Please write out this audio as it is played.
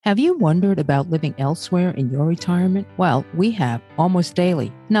Have you wondered about living elsewhere in your retirement? Well, we have almost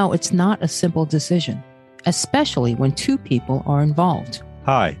daily. No, it's not a simple decision, especially when two people are involved.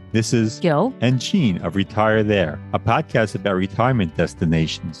 Hi, this is Gil and Gene of Retire There, a podcast about retirement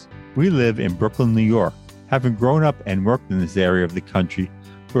destinations. We live in Brooklyn, New York. Having grown up and worked in this area of the country,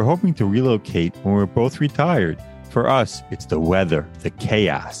 we're hoping to relocate when we're both retired. For us, it's the weather, the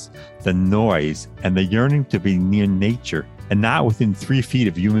chaos, the noise, and the yearning to be near nature and not within 3 feet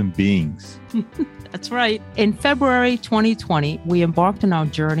of human beings. That's right. In February 2020, we embarked on our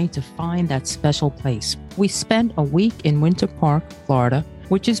journey to find that special place. We spent a week in Winter Park, Florida,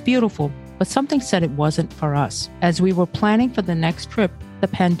 which is beautiful, but something said it wasn't for us. As we were planning for the next trip, the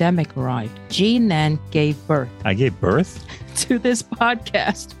pandemic arrived. Gene then gave birth. I gave birth? To this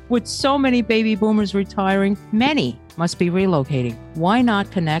podcast. With so many baby boomers retiring, many must be relocating. Why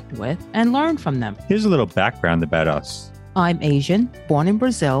not connect with and learn from them? Here's a little background about us. I'm Asian, born in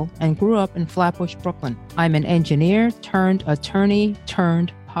Brazil, and grew up in Flatbush, Brooklyn. I'm an engineer turned attorney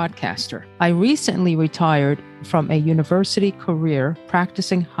turned podcaster. I recently retired from a university career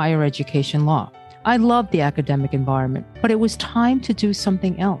practicing higher education law. I love the academic environment, but it was time to do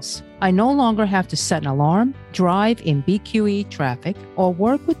something else. I no longer have to set an alarm, drive in BQE traffic, or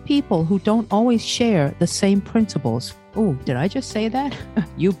work with people who don't always share the same principles. Oh, did I just say that?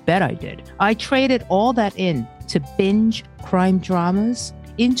 You bet I did. I traded all that in to binge crime dramas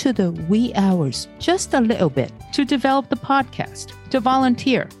into the wee hours, just a little bit, to develop the podcast, to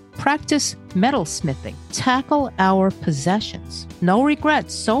volunteer, practice metalsmithing, tackle our possessions. No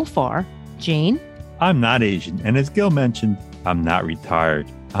regrets so far. Gene? I'm not Asian, and as Gil mentioned, I'm not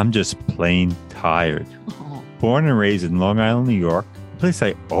retired. I'm just plain tired. Oh. Born and raised in Long Island, New York, a place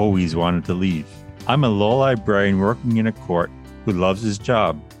I always wanted to leave. I'm a law librarian working in a court who loves his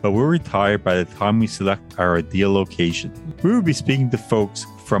job, but we're retired by the time we select our ideal location. We will be speaking to folks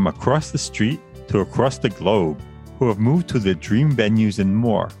from across the street to across the globe who have moved to their dream venues and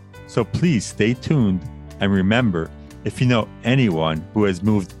more. So please stay tuned and remember, if you know anyone who has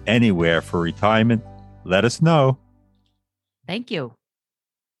moved anywhere for retirement, let us know. Thank you.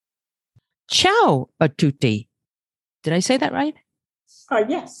 Ciao a tutti. Did I say that right?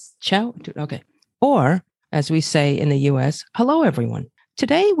 Yes. Ciao. Okay. Or, as we say in the U.S., hello, everyone.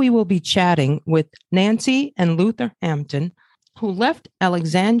 Today, we will be chatting with Nancy and Luther Hampton, who left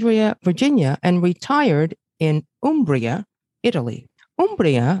Alexandria, Virginia, and retired in Umbria, Italy.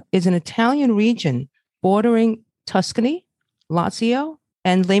 Umbria is an Italian region bordering Tuscany, Lazio,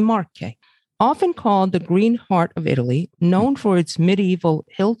 and Le Marche. Often called the Green Heart of Italy, known for its medieval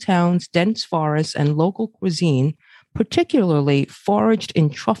hill towns, dense forests, and local cuisine, particularly foraged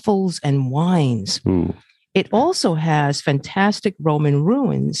in truffles and wines. Ooh. It also has fantastic Roman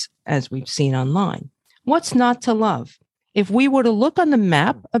ruins, as we've seen online. What's not to love? If we were to look on the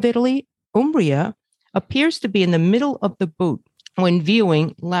map of Italy, Umbria appears to be in the middle of the boot when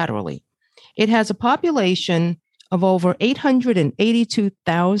viewing laterally. It has a population of over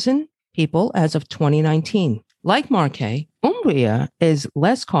 882,000 people as of 2019. Like Marche, Umbria is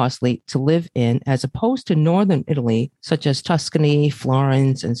less costly to live in as opposed to northern Italy, such as Tuscany,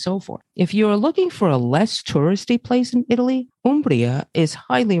 Florence, and so forth. If you are looking for a less touristy place in Italy, Umbria is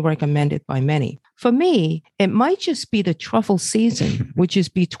highly recommended by many. For me, it might just be the truffle season, which is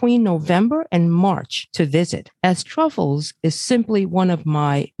between November and March, to visit, as truffles is simply one of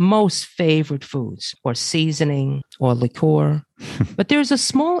my most favorite foods, or seasoning, or liqueur. But there's a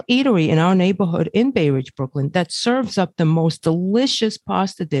small eatery in our neighborhood in Bay Ridge, Brooklyn, that serves up the most delicious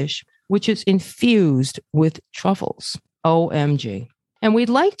pasta dish, which is infused with truffles. OMG. And we'd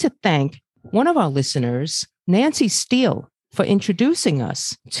like to thank one of our listeners, Nancy Steele, for introducing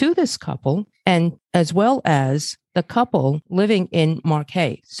us to this couple, and as well as the couple living in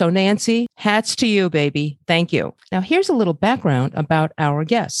Marche. So Nancy, hats to you, baby. Thank you. Now, here's a little background about our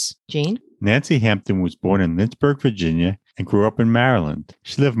guests. Gene? Nancy Hampton was born in Lynchburg, Virginia, and grew up in Maryland.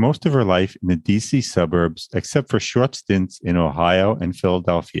 She lived most of her life in the D.C. suburbs, except for short stints in Ohio and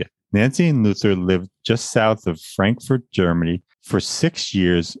Philadelphia. Nancy and Luther lived just south of Frankfurt, Germany, for 6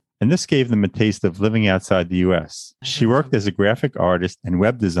 years, and this gave them a taste of living outside the U.S. She worked as a graphic artist and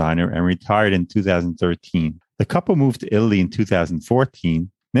web designer and retired in 2013. The couple moved to Italy in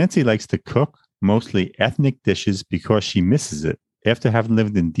 2014. Nancy likes to cook, mostly ethnic dishes, because she misses it. After having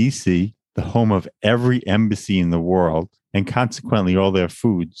lived in D.C., the home of every embassy in the world, and consequently all their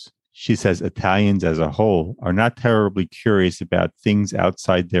foods, she says Italians as a whole are not terribly curious about things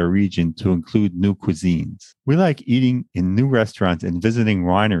outside their region to include new cuisines. We like eating in new restaurants and visiting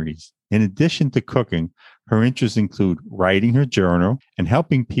wineries. In addition to cooking, her interests include writing her journal and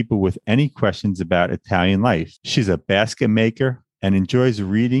helping people with any questions about Italian life. She's a basket maker, and enjoys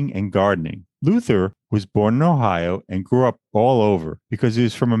reading and gardening. Luther was born in Ohio and grew up all over because he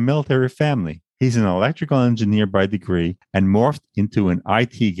was from a military family. He's an electrical engineer by degree and morphed into an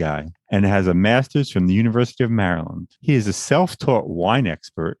IT guy and has a master's from the University of Maryland. He is a self-taught wine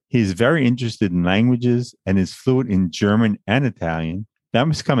expert. He is very interested in languages and is fluent in German and Italian. That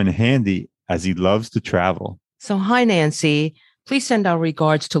must come in handy as he loves to travel. So, hi, Nancy. Please send our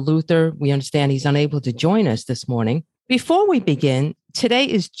regards to Luther. We understand he's unable to join us this morning. Before we begin, today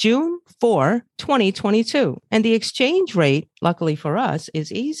is June 4, 2022, and the exchange rate, luckily for us,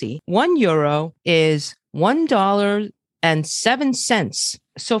 is easy. €1 is $1.07.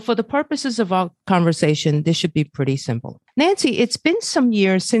 So for the purposes of our conversation, this should be pretty simple. Nancy, it's been some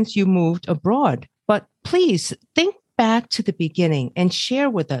years since you moved abroad, but please think back to the beginning and share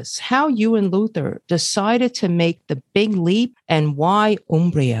with us how you and Luther decided to make the big leap and why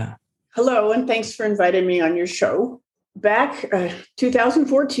Umbria. Hello, and thanks for inviting me on your show. Back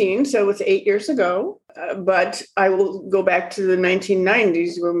 2014, so it's 8 years ago, but I will go back to the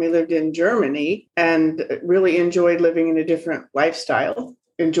 1990s when we lived in Germany and really enjoyed living in a different lifestyle,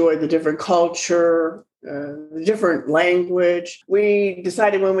 enjoyed the different culture, the different language. We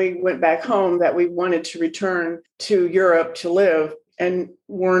decided when we went back home that we wanted to return to Europe to live, and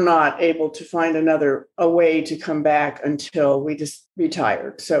we're not able to find a way to come back until we just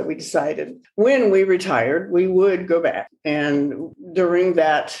retired. So we decided when we retired, we would go back. And during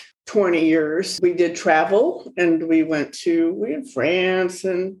that 20 years, we did travel and we had France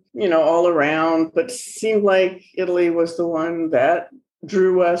and, all around, but it seemed like Italy was the one that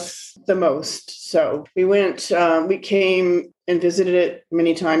drew us the most. So we came and visited it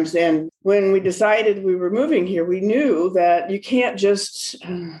many times. And when we decided we were moving here, we knew that you can't just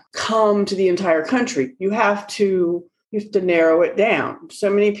come to the entire country. You have to narrow it down. So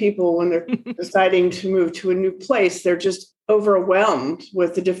many people, when they're deciding to move to a new place, they're just overwhelmed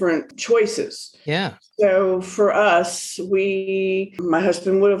with the different choices. Yeah. So for us, my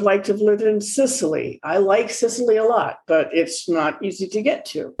husband would have liked to have lived in Sicily. I like Sicily a lot, but it's not easy to get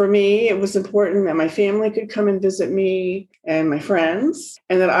to. For me, it was important that my family could come and visit me and my friends,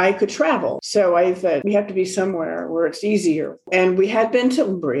 and that I could travel. So I thought we have to be somewhere where it's easier. And we had been to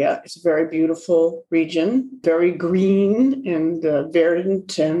Umbria. It's a very beautiful region, very green and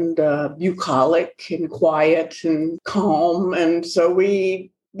verdant and bucolic and quiet and calm. And so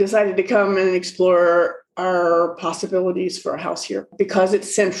we decided to come and explore our possibilities for a house here because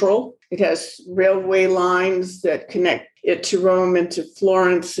it's central. It has railway lines that connect it to Rome and to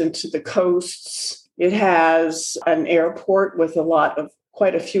Florence and to the coasts. It has an airport with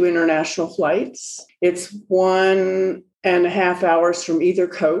quite a few international flights. It's 1.5 hours from either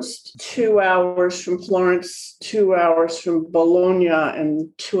coast, 2 hours from Florence, 2 hours from Bologna, and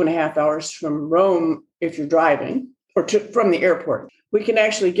 2.5 hours from Rome if you're driving, from the airport. We can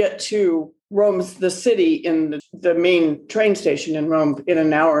actually get to Rome's the city in the main train station in Rome in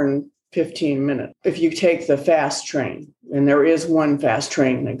an hour and 15 minutes if you take the fast train. And there is one fast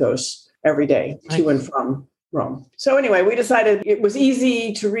train that goes every day to and from Rome. So anyway, we decided it was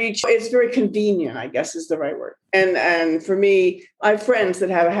easy to reach. It's very convenient, I guess is the right word. And for me, I have friends that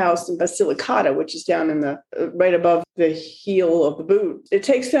have a house in Basilicata, which is down in right above the heel of the boot. It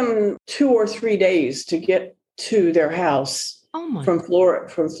takes them 2 or 3 days to get to their house from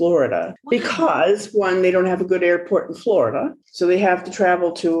Florida, because one, they don't have a good airport in Florida. So they have to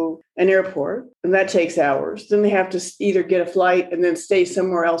travel to an airport, and that takes hours. Then they have to either get a flight and then stay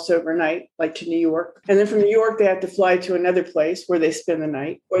somewhere else overnight, like to New York. And then from New York, they have to fly to another place where they spend the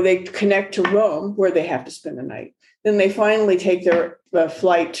night, or they connect to Rome where they have to spend the night. Then they finally take their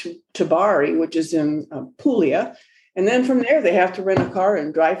flight to Bari, which is in Puglia. And then from there, they have to rent a car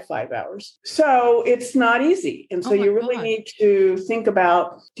and drive 5 hours. So it's not easy. And so you really need to think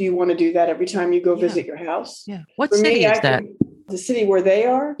about, do you want to do that every time you go visit your house? Yeah. What city is that? The city where they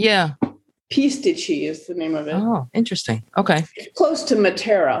are? Yeah. Pistici is the name of it. Oh, interesting. Okay. It's close to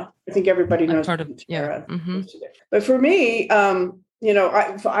Matera. I think everybody knows Matera. Yeah. Mm-hmm. But for me,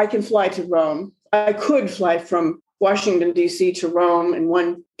 I can fly to Rome. I could fly from Washington, D.C. to Rome in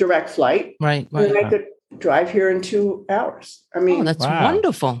one direct flight. Right. And then I could drive here in 2 hours. I mean, that's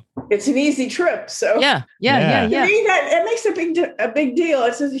wonderful. It's an easy trip. So yeah. To me, that makes a big deal.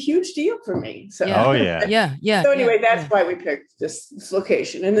 It's a huge deal for me. So yeah. So anyway, that's why we picked this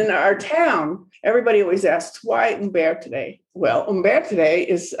location. And then our town. Everybody always asks, why Umbertide? Well, Umbertide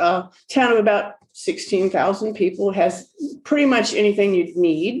is a town of about 16,000 people. Has pretty much anything you'd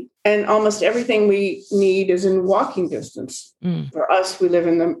need. And almost everything we need is in walking distance. For us, we live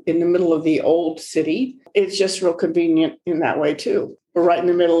in the middle of the old city. It's just real convenient in that way, too. We're right in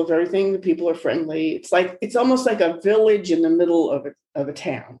the middle of everything. The people are friendly. It's almost like a village in the middle of a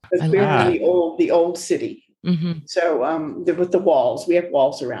town. We're in the old city. Mm-hmm. So with the walls, we have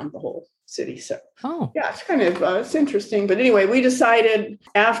walls around the whole city. So yeah, it's kind of it's interesting. But anyway, we decided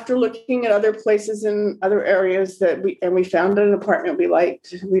after looking at other places in other areas that we found an apartment we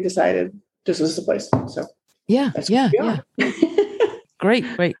liked. We decided this was the place. So yeah. Great.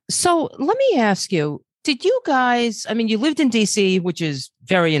 So let me ask you, did you guys, I mean, you lived in DC, which is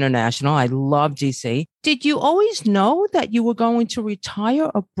very international. I love DC. Did you always know that you were going to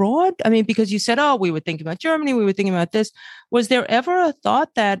retire abroad? I mean, because you said, we were thinking about Germany, we were thinking about this. Was there ever a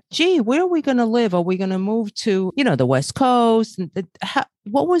thought that, gee, where are we going to live? Are we going to move to, the West Coast?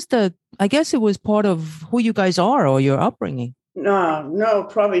 What was I guess it was part of who you guys are or your upbringing. No,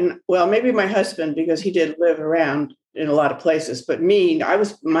 probably not. Well, maybe my husband, because he did live around in a lot of places. But me,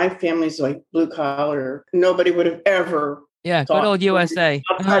 my family's like blue collar. Nobody would have ever. Yeah, good old USA.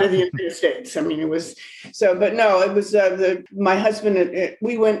 Outside of the United States. I mean, it was so, but no, it was my husband.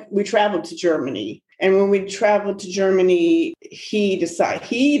 We traveled to Germany. And when we traveled to Germany, he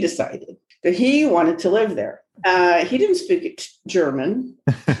decided that he wanted to live there. He didn't speak German,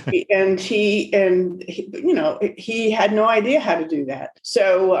 and he had no idea how to do that.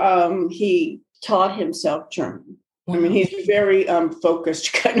 So he taught himself German. Wow. I mean, he's a very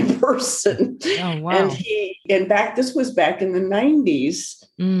focused kind of person. Oh, wow. And this was back in the 90s.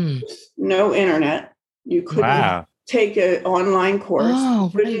 No internet. You couldn't take an online course.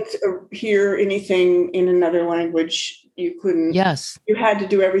 Oh, you couldn't hear anything in another language. You couldn't. Yes. You had to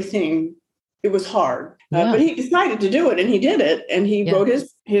do everything. It was hard. But he decided to do it, and he did it. And he wrote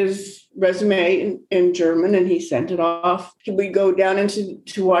his resume in German, and he sent it off. We'd go down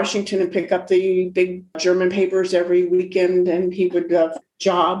into Washington and pick up the big German papers every weekend, and he would have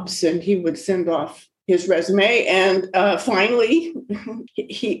jobs, and he would send off his resume. And finally,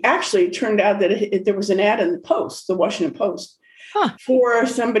 he actually turned out that there was an ad in the Washington Post, for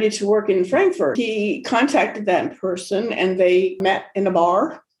somebody to work in Frankfurt. He contacted that person, and they met in a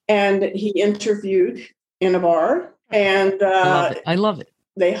bar, and he interviewed in a bar, and I love it.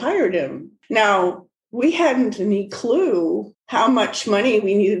 They hired him. Now, we hadn't any clue how much money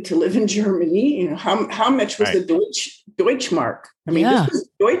we needed to live in Germany. How much was the Deutschmark? I mean, this was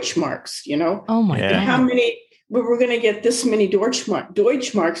Deutschmarks, Oh my God. How many, we were going to get this many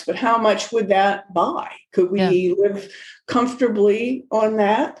Deutschmarks, but how much would that buy? Could we live comfortably on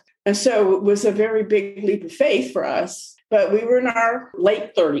that? And so it was a very big leap of faith for us. But we were in our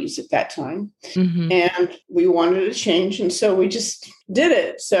late 30s at that time, and we wanted to change. And so we just did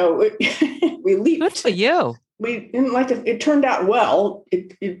it. So we leaped. Good for you. It turned out well.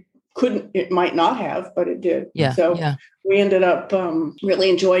 It might not have, but it did. Yeah. So we ended up really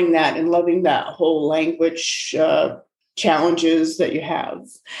enjoying that and loving that whole language challenges that you have.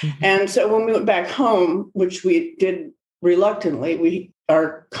 Mm-hmm. And so when we went back home, which we did reluctantly,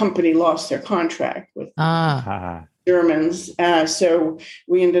 our company lost their contract with Germans. So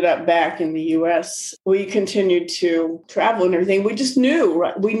we ended up back in the U.S. We continued to travel and everything. We just knew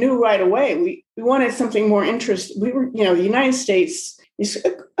right away. We wanted something more interesting. We were, the United States is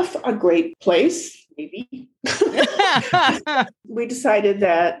a great place, maybe. We decided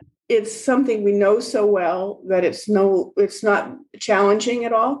that it's something we know so well that it's not challenging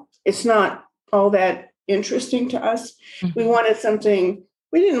at all. It's not all that interesting to us. Mm-hmm. We wanted something.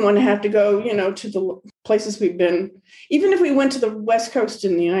 We didn't want to have to go, to the places we've been. Even if we went to the West Coast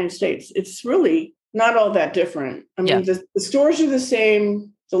in the United States, it's really not all that different. I mean, the stores are the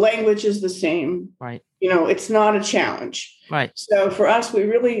same. The language is the same. Right. It's not a challenge. Right. So for us, we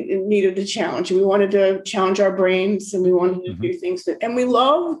really needed a challenge. We wanted to challenge our brains, and we wanted to do things and we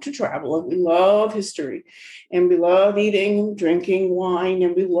love to travel, and we love history, and we love eating and drinking wine,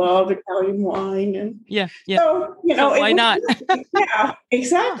 and we love Italian wine. And so, so why not? Yeah,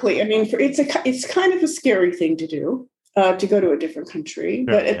 exactly. I mean, it's kind of a scary thing to do, to go to a different country,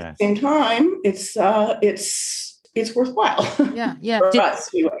 but at the same time, it's worthwhile. Yeah. For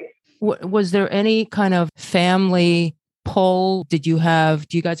us, anyway. Was there any kind of family pull? Do you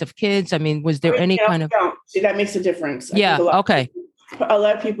guys have kids? I mean, was there any kind of... See, that makes a difference. Okay. A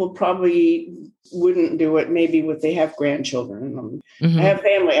lot of people probably wouldn't do it maybe if they have grandchildren. Mm-hmm. I have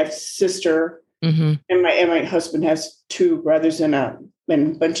family. I have a sister, and my husband has two brothers and a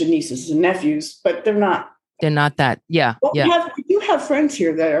bunch of nieces and nephews, but they're not that. Yeah. Well, we do have friends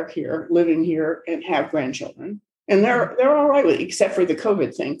here that are living here and have grandchildren. And they're all right with it, except for the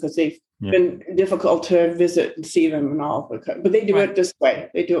COVID thing, because they've been difficult to visit and see them and all. But they do it this way.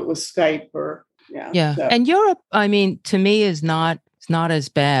 They do it with Skype or So. And Europe, I mean, to me, it's not as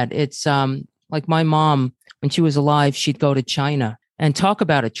bad. It's like my mom, when she was alive, she'd go to China, And talk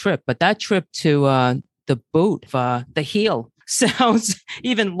about a trip, but that trip to the boot, the heel, sounds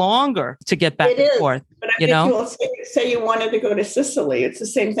even longer to get back and forth. But if you say you wanted to go to Sicily, it's the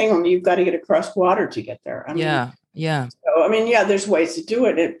same thing. Only you've got to get across water to get there. I mean, yeah. So there's ways to do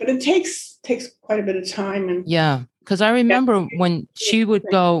it, but it takes quite a bit of time. And because I remember when she would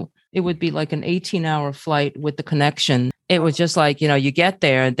go, it would be like an 18-hour flight with the connection. It was just like, you get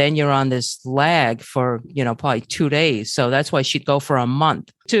there and then you're on this lag for, probably 2 days. So that's why she'd go for a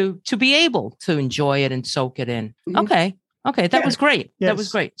month to be able to enjoy it and soak it in. Mm-hmm. Okay. That was great. Yes. That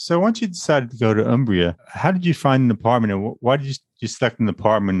was great. So once you decided to go to Umbria, how did you find an apartment, and why did you select an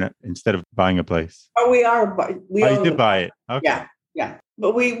apartment instead of buying a place? Oh, you did buy it. Okay. Yeah.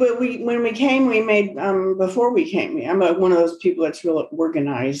 But we when we came, we made before we came. I'm one of those people that's real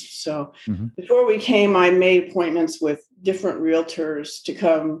organized. So before we came, I made appointments with different realtors to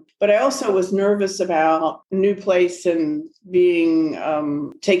come. But I also was nervous about a new place and being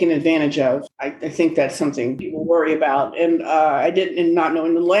taken advantage of. I think that's something people worry about. And and not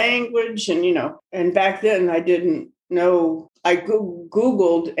knowing the language, and back then I didn't know. I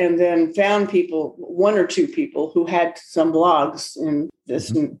Googled and then found one or two people who had some blogs in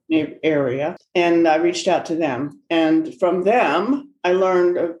this area. And I reached out to them. And from them, I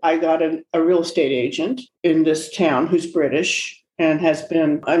learned I got a real estate agent in this town who's British and has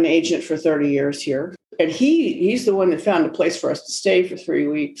been an agent for 30 years here. And he's the one that found a place for us to stay for 3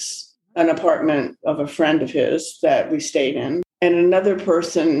 weeks, an apartment of a friend of his that we stayed in. And another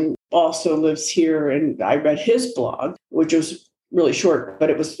person also lives here, and I read his blog, which was really short,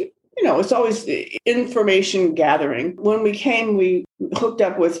 but it was, it's always information gathering. When we came, we hooked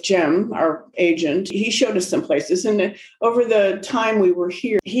up with Jim, our agent. He showed us some places, and over the time we were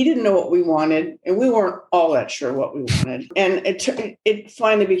here, he didn't know what we wanted, and we weren't all that sure what we wanted. And it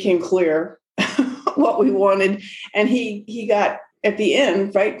finally became clear what we wanted, and he got at the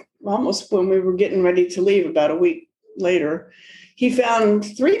end, right, almost when we were getting ready to leave, about a week later, he found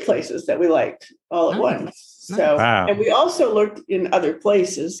 3 places that we liked all at once. So, wow. And we also looked in other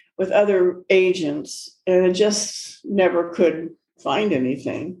places with other agents, and it just never could find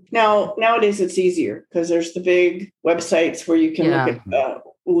anything. Nowadays it's easier because there's the big websites where you can look at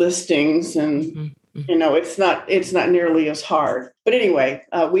listings, and it's not nearly as hard. But anyway,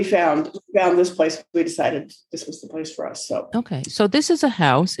 we found this place. We decided this was the place for us. So okay, so this is a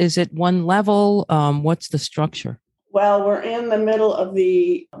house. Is it one level? What's the structure? Well, we're in the middle of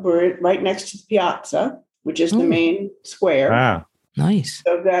we're right next to the piazza, which is the main square. Wow. Nice.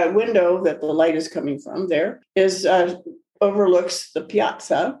 So the window that the light is coming from there overlooks the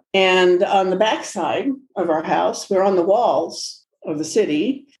piazza. And on the back side of our house, we're on the walls of the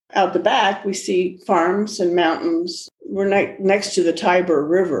city. Out the back, we see farms and mountains. We're next to the Tiber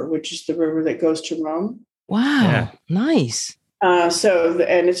River, which is the river that goes to Rome. Wow. Yeah. Nice. And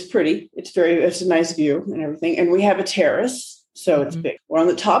it's pretty. It's a nice view and everything. And we have a terrace, so it's big. We're on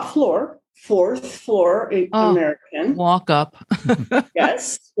the top floor, 4th floor, American. Walk up.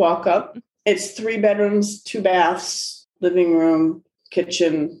 Yes, walk up. It's 3 bedrooms, 2 baths, living room,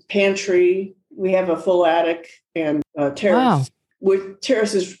 kitchen, pantry. We have a full attic and a terrace. Wow. With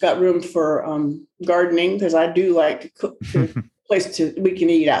terraces, got room for gardening, because I do like to cook. Place we can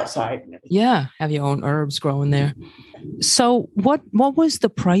eat outside. Yeah, have your own herbs growing there. So what was the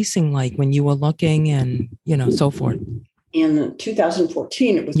pricing like when you were looking, and so forth? In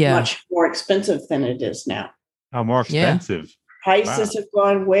 2014, it was much more expensive than it is now. How more expensive? Yeah. Prices have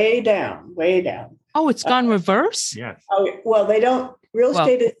gone way down. Oh, it's gone reverse? Yes. Well, they don't. Real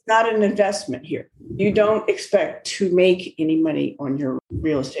estate is not an investment here. You don't expect to make any money on your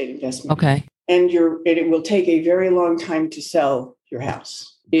real estate investment. Okay. And it will take a very long time to sell your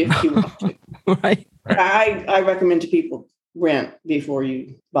house if you want to. Right. I recommend to people rent before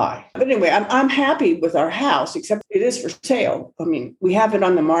you buy. But anyway, I'm happy with our house, except it is for sale. I mean, we have it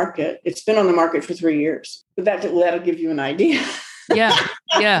on the market. It's been on the market for 3 years. But that'll give you an idea. Yeah.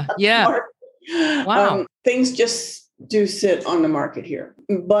 Wow. Things just do sit on the market here.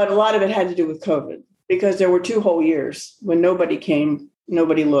 But a lot of it had to do with COVID, because there were 2 whole years when nobody came,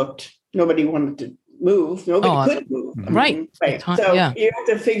 nobody looked. Nobody wanted to move. Nobody could move. Right. So you have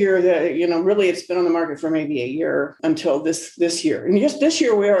to figure that, really it's been on the market for maybe a year until this year. And just this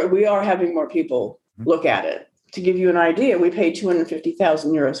year, we are having more people look at it. To give you an idea, we paid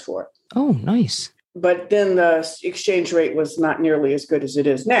 250,000 euros for it. Oh, nice. But then the exchange rate was not nearly as good as it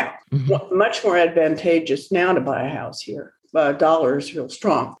is now. Much more advantageous now to buy a house here. Dollar is real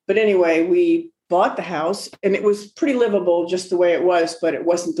strong. But anyway, we bought the house, and it was pretty livable just the way it was, but it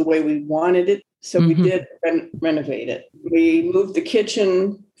wasn't the way we wanted it. So we did renovate it. We moved the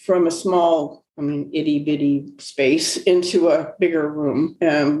kitchen from a small itty bitty space into a bigger room.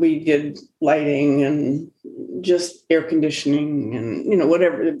 And we did lighting and just air conditioning and,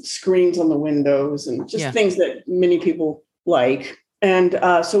 whatever, screens on the windows and just things that many people like. And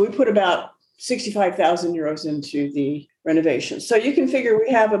so we put about 65,000 euros into the renovation. So you can figure we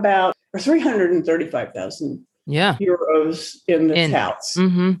have about 335,000 euros in this house.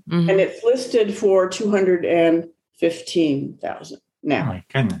 And it's listed for 215,000 now. Oh my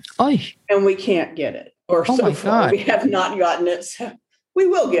goodness. And we can't get it. Or so far, we have not gotten it. So we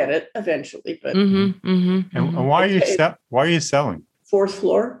will get it eventually. But And why are you selling? Fourth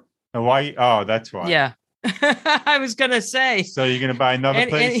floor. And why? Oh, that's why. Yeah. I was going to say. So you're going to buy another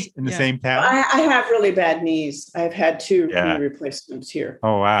place in the same town? I have really bad knees. I've had 2 knee replacements here.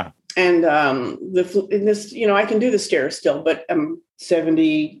 Oh, wow. And I can do the stairs still, but I'm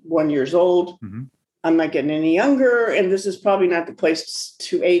 71 years old. Mm-hmm. I'm not getting any younger, and this is probably not the place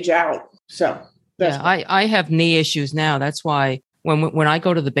to age out. So I have knee issues now. That's why when I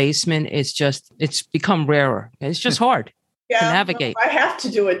go to the basement, it's become rarer. It's just hard to navigate. I have to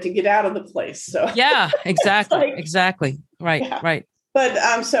do it to get out of the place. So yeah, exactly, exactly. Right.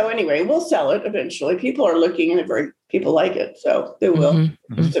 But so anyway, we'll sell it eventually. People are looking, and people like it, so they will.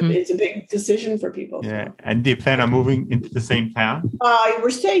 Mm-hmm. It's a big decision for people. Yeah. So. And do you plan on moving into the same town? We're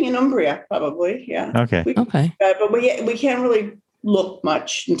staying in Umbria, probably. Yeah. Okay. But we can't really look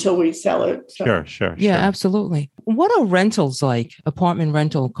much until we sell it. So. Sure. Yeah, absolutely. What are rentals like? Apartment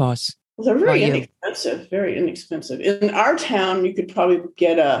rental costs? Well, they're very inexpensive. Very inexpensive. In our town, you could probably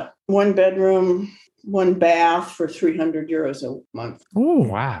get a 1-bedroom, 1 bath for 300 euros a month. Oh,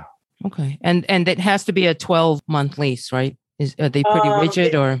 wow. Okay. And it has to be a 12-month lease, right? Are they pretty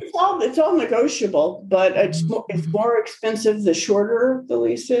rigid or? It's all negotiable, but it's more expensive the shorter the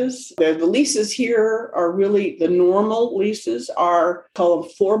lease is. The leases here are really, the normal leases are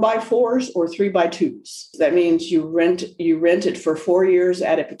called 4x4s or 3x2s. That means you rent it for 4 years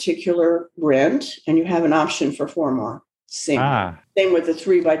at a particular rent, and you have an option for 4 more. Same with the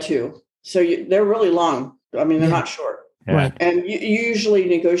 3x2. So they're really long. I mean, they're not short. Yeah. Right. And you usually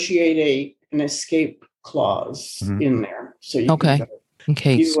negotiate an escape clause in there. So you in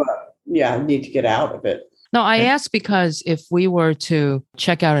case. Need to get out of it. No, I ask because if we were to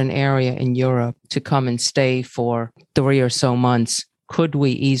check out an area in Europe to come and stay for 3 or so months, could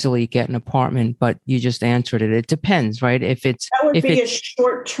we easily get an apartment? But you just answered it. It depends, right? That would be a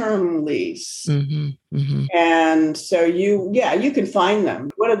short-term lease. And so you can find them.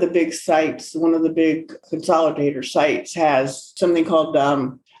 One of the big consolidator sites has something called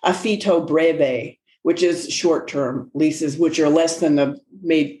Affitto Breve, which is short-term leases, which are less than the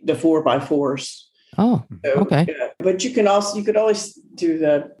 4x4s. Oh, okay. But you could always do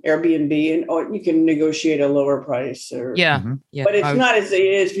the Airbnb, or you can negotiate a lower price. But it's not as it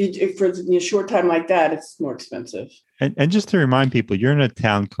is for a short time like that. It's more expensive. And just to remind people, you're in a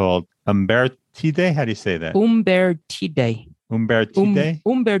town called Umbertide. How do you say that? Umbertide.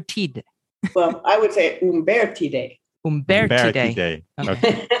 Umbertide. Well, I would say Umbertide. Umbertide.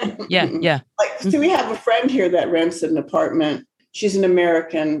 Okay. Yeah. So we have a friend here that rents an apartment. She's an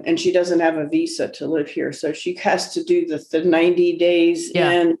American, and she doesn't have a visa to live here. So she has to do the 90 days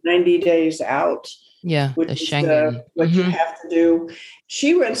in, 90 days out. Yeah, which is what you have to do.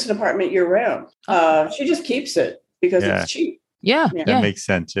 She rents an apartment year round. She just keeps it because it's cheap. Yeah. That makes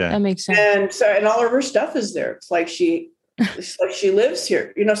sense. Yeah, that makes sense. And all of her stuff is there. It's like she lives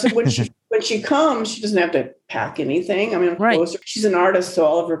here. So when she comes, she doesn't have to pack anything. I mean, she's an artist, so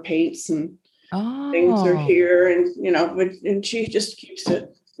all of her paints and things are here, and she just keeps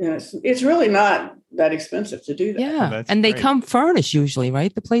it. It's really not that expensive to do that. Yeah, and they come furnished usually,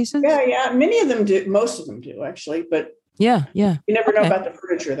 right? The places. Yeah. Many of them do. Most of them do actually, but yeah. You never know about the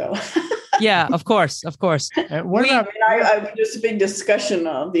furniture, though. Yeah, of course. I just a big discussion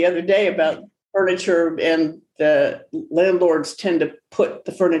the other day about furniture, and the landlords tend to put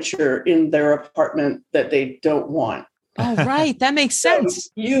the furniture in their apartment that they don't want. Oh, right. That makes sense.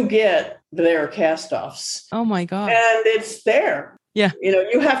 So you get their cast-offs. Oh, my God. And it's there. Yeah.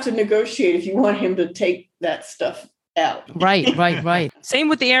 You have to negotiate if you want him to take that stuff out. Right. Same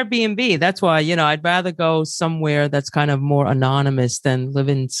with the Airbnb. That's why, I'd rather go somewhere that's kind of more anonymous than live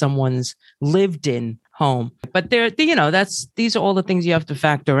in someone's lived-in home. But these are all the things you have to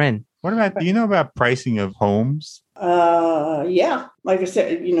factor in. What about, do you know about pricing of homes? Yeah. Like I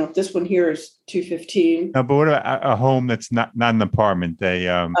said, this one here is 215. No, but what about a home that's not an apartment?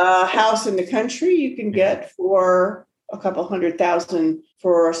 A house in the country you can get for a couple $100,000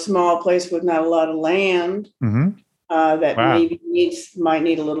 for a small place with not a lot of land. That maybe might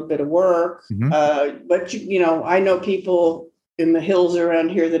need a little bit of work. But I know people in the hills around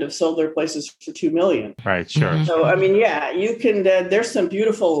here that have sold their places for $2 million. Right. Sure. Mhm. So, I mean, yeah, you can, there's some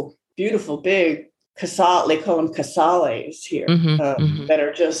beautiful, beautiful big casale, they call them casales here, that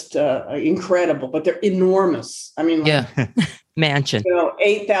are just incredible, but they're enormous. I mean, Yeah. Mansion.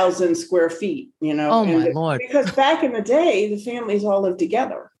 8,000 square feet, Oh, my Lord. Because back in the day, the families all lived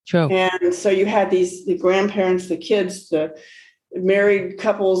together. True. And so you had the grandparents, the kids, the married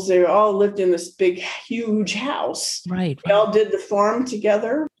couples, they all lived in this big, huge house. Right. They all did the farm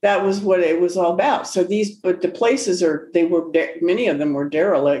together. That was what it was all about. So but the places many of them were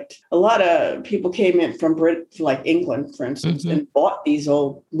derelict. A lot of people came in from like England, for instance, and bought these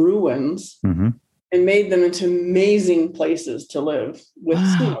old ruins and made them into amazing places to live with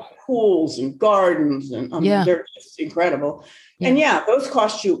pools and gardens. And they're just incredible. Yeah. And those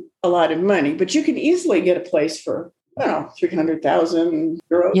cost you a lot of money, but you can easily get a place for, 300,000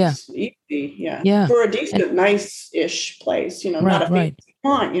 euros. Yeah. Easy. Yeah. For a decent, nice-ish place, not a fancy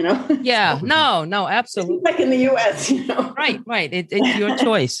font, Yeah. No, absolutely. Like in the US, Right. It's your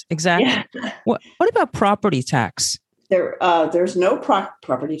choice. Exactly. Yeah. What about property tax? There's no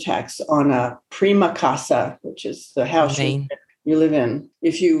property tax on a prima casa, which is the house you live in.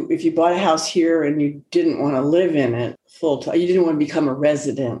 If you bought a house here and you didn't want to live in it full time, you didn't want to become a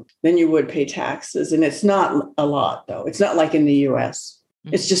resident, then you would pay taxes. And it's not a lot, though. It's not like in the US.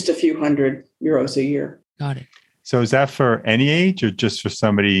 It's just a few €100 a year. Got it. So is that for any age or just for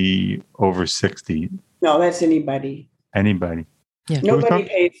somebody over 60? No, that's anybody. Anybody. Yeah. Nobody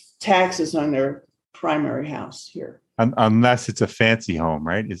pays taxes on their primary house here. Unless it's a fancy home,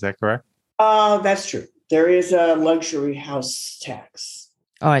 right? Is that correct? That's true. There is a luxury house tax.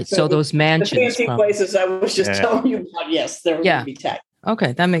 All right. So those mansions. The fancy places I was just telling you about, yes, there will be tax.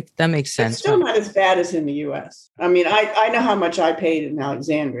 Okay. That makes sense. It's still not as bad as in the U.S. I mean, I know how much I paid in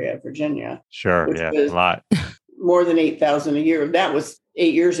Alexandria, Virginia. Sure. Yeah. A lot. More than $8,000 a year. That was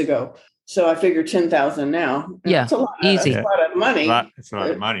 8 years ago. So I figure 10,000 now. Yeah. It's a lot, easy. It's a lot of money. It's a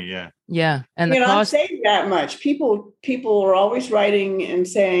lot of money. Yeah. Yeah. And the cost. I'm saying that much. People are always writing and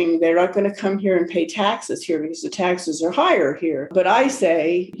saying they're not going to come here and pay taxes here because the taxes are higher here. But I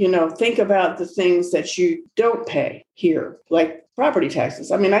say, think about the things that you don't pay here, like property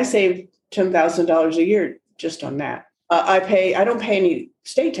taxes. I mean, I save $10,000 a year just on that. I don't pay any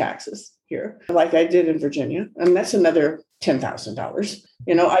state taxes here like I did in Virginia. And that's another $10,000.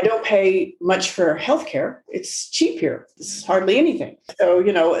 I don't pay much for healthcare. It's cheap here. It's hardly anything. So,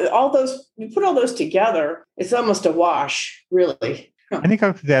 you put all those together, it's almost a wash, really. I think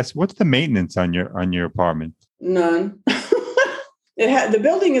I could ask, what's the maintenance on your apartment? None. The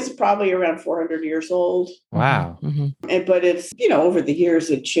building is probably around 400 years old. Wow. Mm-hmm. But it's, over the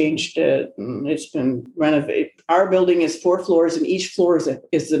years, it changed it. And it's been renovated. Our building is 4 floors and each floor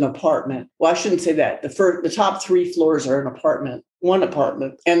is an apartment. Well, I shouldn't say that. The top 3 floors are one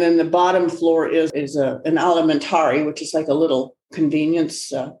apartment. And then the bottom floor is an alimentari, which is like a little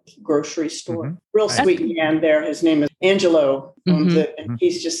convenience grocery store. Mm-hmm. Real sweet man there. His name is Angelo. Mm-hmm. And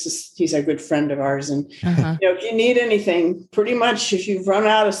he's a good friend of ours. And if you need anything, pretty much if you've run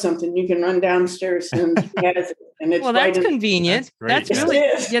out of something, you can run downstairs and get it. And it's that's convenient. That's really,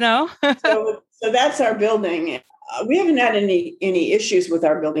 So that's our building. We haven't had any issues with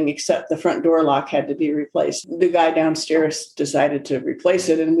our building except the front door lock had to be replaced. The guy downstairs decided to replace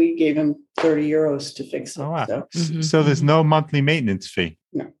it, and we gave him €30 to fix it. Oh, wow. So, so there's no monthly maintenance fee?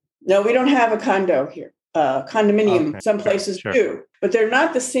 No, we don't have a condo here. Condominium. Okay. Some places do, but they're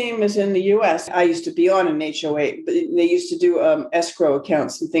not the same as in the U.S. I used to be on an HOA, but they used to do escrow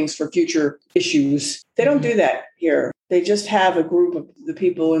accounts and things for future issues. They don't do that here. They just have a group of the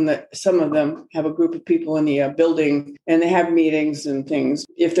people some of them have a group of people in the building, and they have meetings and things.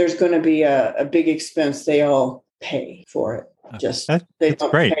 If there's going to be a big expense, they all pay for it. They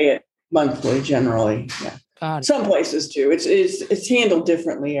don't pay it monthly generally. Yeah. Some places do. It's handled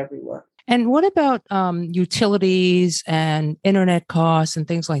differently everywhere. And what about utilities and internet costs and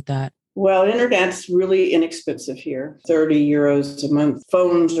things like that? Well, internet's really inexpensive here, €30 a month.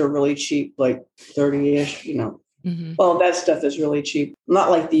 Phones are really cheap, like 30-ish, Mm-hmm. Well, that stuff is really cheap. Not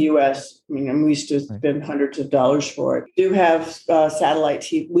like the U.S. I mean, we used to spend hundreds of dollars for it. We do have satellite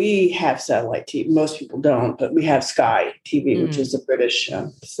TV. We have satellite TV. Most people don't, but we have Sky TV, which is a British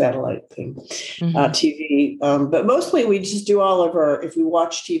satellite thing, TV. But mostly we just do all of if we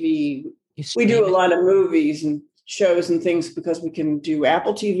watch TV, we do a lot of movies and shows and things because we can do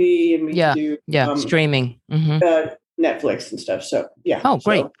Apple TV and we can do streaming, Netflix and stuff. So, yeah. Oh,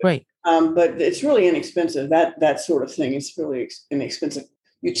 great. But it's really inexpensive. That sort of thing is really inexpensive.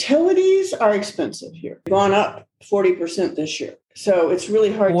 Utilities are expensive here. They've gone up 40% this year. So it's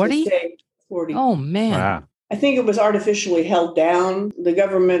really hard 40? to say 40. Oh, man. Wow. I think it was artificially held down. The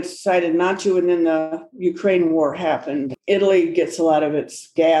government decided not to, and then the Ukraine war happened. Italy gets a lot of its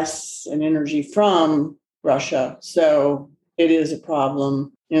gas and energy from Russia, so it is a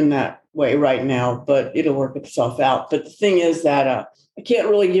problem in that way right now, but it'll work itself out. But the thing is that I can't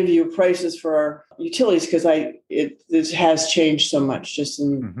really give you prices for our utilities because this has changed so much just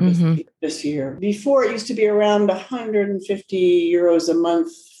in this year. Before, it used to be around 150 euros a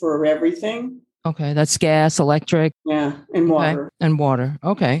month for everything. Okay, that's gas, electric. Yeah, and water. Okay. And water.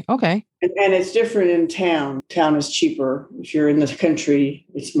 Okay. And it's different in town. Town is cheaper. If you're in the country,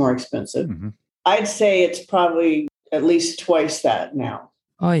 it's more expensive. Mm-hmm. I'd say it's probably at least twice that now.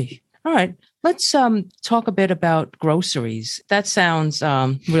 Oy. All right. Let's talk a bit about groceries. That sounds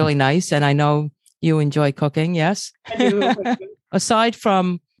really nice. And I know you enjoy cooking, yes? I do. Aside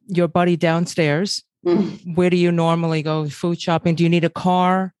from your buddy downstairs, where do you normally go food shopping? Do you need a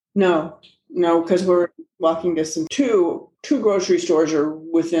car? No, because we're walking distance. Two grocery stores are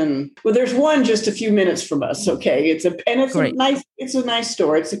within. Well, there's one just a few minutes from us. Okay, it's a nice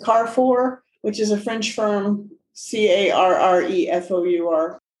store. It's a Carrefour, which is a French firm,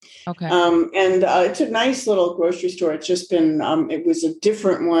 Carrefour. Okay. It's a nice little grocery store. It's just been. It was a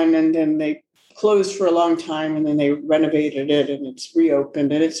different one, and then they closed for a long time, and then they renovated it, and it's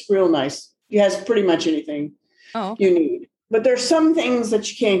reopened, and it's real nice. It has pretty much anything you need. But there's some things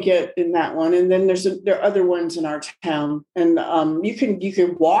that you can't get in that one, and then there are other ones in our town, and you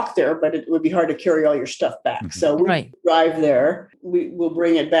can walk there, but it would be hard to carry all your stuff back. Mm-hmm. So we drive there. We will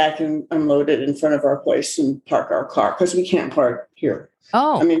bring it back and unload it in front of our place and park our car because we can't park here.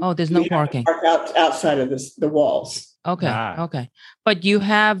 There's no parking. Park outside of the walls. Okay. Okay. But you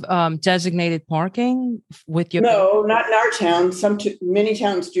have designated parking with your... No, not in our town. Many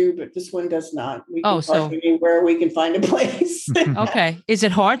towns do, but this one does not. We can park anywhere we can find a place. Okay. Is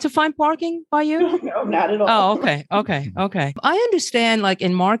it hard to find parking by you? No, not at all. Oh, okay. I understand like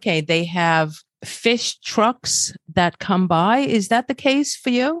in Marquay, they have fish trucks that come by. Is that the case for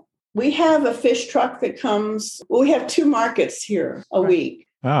you? We have a fish truck that comes. Well, we have 2 markets here a week.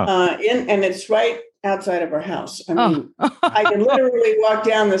 Oh. And it's right outside of our house. I mean, I can literally walk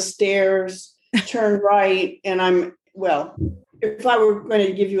down the stairs, turn right, and if I were going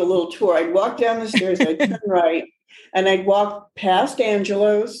to give you a little tour, I'd walk down the stairs, I'd turn right, and I'd walk past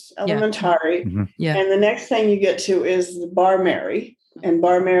Angelo's Elementary. Mm-hmm. Yeah. And the next thing you get to is the Bar Mary. And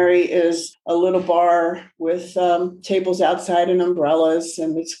Bar Mary is a little bar with tables outside and umbrellas,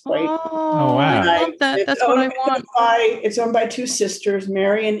 and it's quite. Oh, wow! I love that. That's what I want. It's owned by 2 sisters,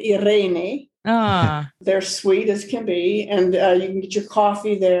 Mary and Irene. They're sweet as can be, and you can get your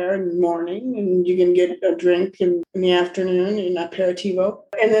coffee there in the morning, and you can get a drink in the afternoon, an aperitivo.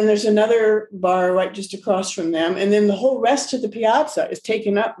 And then there's another bar right just across from them, and then the whole rest of the piazza is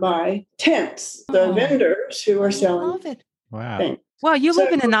taken up by tents. The vendors who are selling. I love it. Wow. Things. Well, you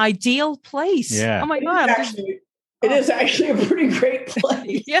live in an ideal place. Yeah. Oh my God. It is actually a pretty great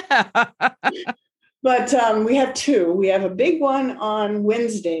place. Yeah. But we have 2. We have a big one on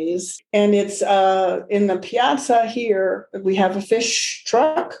Wednesdays, and it's in the piazza here. We have a fish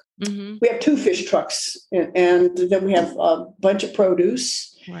truck. Mm-hmm. We have 2 fish trucks, and then we have a bunch of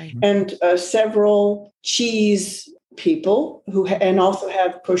produce and several cheese people and also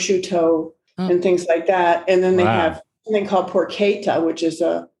have prosciutto and things like that. And then they have something called porchetta, which is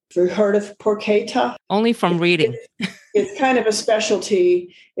have you heard of porchetta? Only from reading. It's kind of a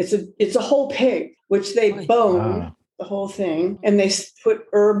specialty. It's a whole pig, which they bone the whole thing, and they put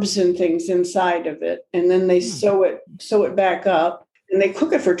herbs and things inside of it, and then they sew it back up, and they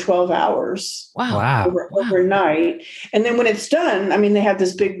cook it for 12 hours. Wow. Overnight. And then when it's done, I mean, they have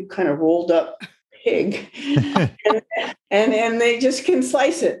this big kind of rolled up pig and they just can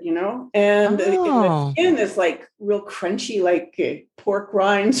slice it, and the skin is like real crunchy, like pork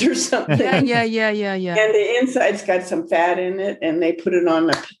rinds or something. Yeah. And the inside's got some fat in it, and they put it on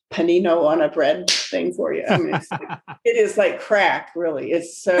a panino on a bread thing for you. I mean, it is like crack, really.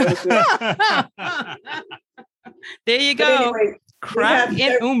 It's so good. There you go. Anyway, crack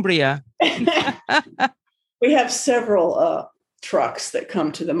in Umbria. We have several trucks that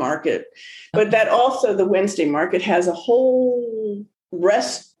come to the market, but that also the Wednesday market has a whole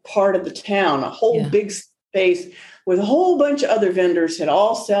rest part of the town, a whole big space with a whole bunch of other vendors that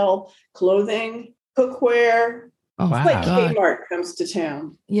all sell clothing, cookware. Oh, it's like Kmart comes to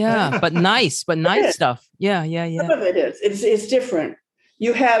town. Yeah, but nice stuff. Yeah. Some of it is. It's different.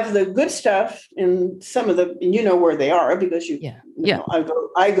 You have the good stuff and some of the, and you know where they are because I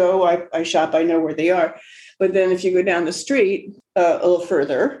shop, I know where they are. But then if you go down the street a little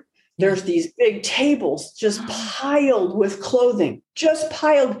further, there's these big tables just piled with clothing, just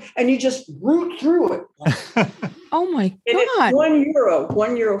piled, and you just root through it. Oh my And God. it's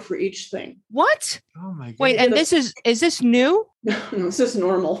 €1 for each thing. What? Oh my God. Wait, and is this new? No, this is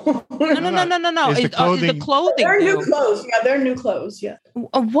normal. No. Is the Is clothing- the clothing They're new new? clothes. Yeah, they're new clothes. Yeah.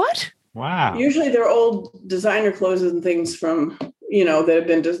 What? Wow. Usually they're old designer clothes and things from, that have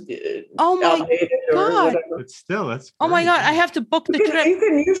been just Oh my outdated or God. whatever. But still, that's Oh my great. God, I have to book the trip.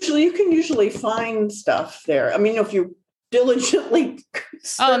 You can usually find stuff there. I mean, if you diligently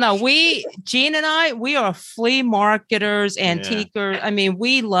Oh no, search. Jean and I, we are flea marketers, antiquers. I mean,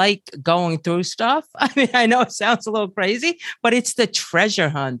 we like going through stuff. I mean, I know it sounds a little crazy, but it's the treasure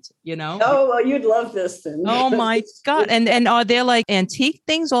hunt, Oh, well, you'd love this then. Oh my God. And are there like antique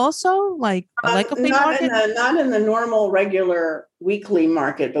things also? Like a flea market? Not in the normal, regular weekly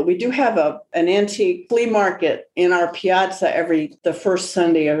market, but we do have an antique flea market in our piazza the first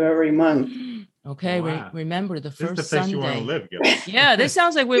Sunday of every month. Okay, Wow. remember the This is first the place Sunday. you want to live, Gil. Yeah, this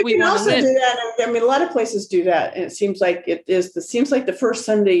sounds like where You we can want to also live. do that. I mean, a lot of places do that, and it seems like the first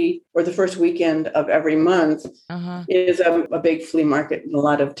Sunday or the first weekend of every month Uh-huh. is a big flea market in a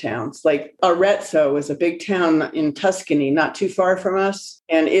lot of towns. Like Arezzo is a big town in Tuscany, not too far from us,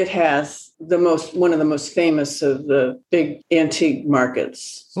 and it has one of the most famous of the big antique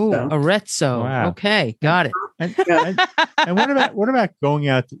markets. Ooh, So, Arezzo. Wow. Okay, got it. And what about going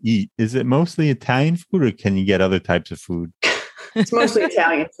out to eat? Is it mostly Italian food, or can you get other types of food? it's mostly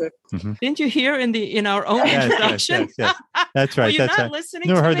Italian food. Didn't you hear in our own Yes, introduction? yes. That's right. Were you That's not right. listening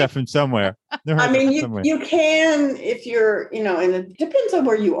Never to heard me? that from somewhere. I mean, you can if you're, and it depends on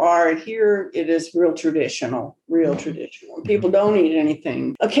where you are. Here, it is real traditional. People don't eat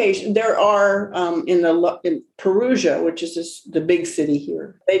anything. Occasionally, there are in Perugia, which is just the big city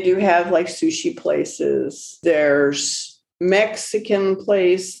here. They do have like sushi places. There's Mexican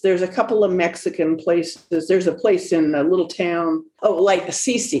place. There's a couple of Mexican places. There's a place in a little town. Oh, like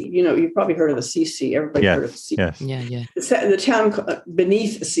Assisi. You've probably heard of Assisi. Everybody heard of Assisi. Yes. Yeah. The town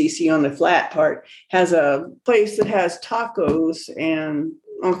beneath Assisi on the flat part has a place that has tacos and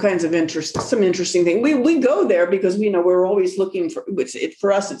all kinds of some interesting things. We go there because we're always looking for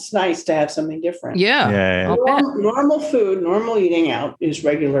us. It's nice to have something different. Yeah. I'll bet. Normal food, normal eating out is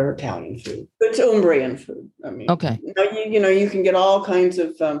regular Italian food. It's Umbrian food. I mean, Okay. You can get all kinds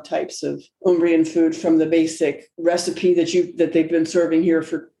of types of Umbrian food from the basic recipe that they've been serving here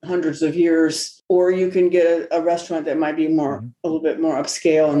for hundreds of years, or you can get a restaurant that might be a little bit more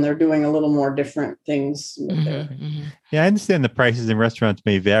upscale, and they're doing a little more different things. Yeah, I understand the prices in restaurants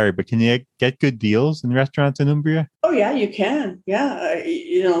may vary, but can you get good deals in restaurants in Umbria? Oh yeah, you can. Yeah,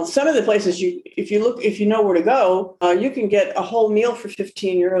 some of the places if you know where to go, you can get a whole meal for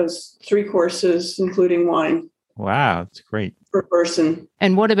 €15, 3 courses, including wine. Wow, that's great. Per person.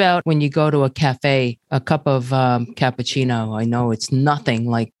 And what about when you go to a cafe, a cup of cappuccino? I know it's nothing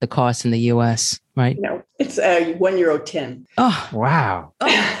like the cost in the U.S., right? It's €1.10. Oh, Wow.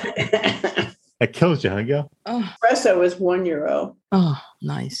 That kills you, huh, Gil? Espresso is €1. Oh,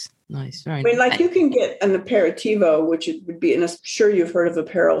 nice. Right. I mean, like you can get an aperitivo, which it would be, and I'm sure you've heard of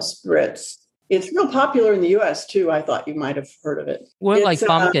Aperol Spritz. It's real popular in the U.S. too. I thought you might have heard of it. We're like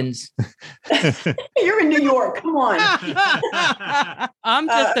bumpkins. You're in New York. Come on. I'm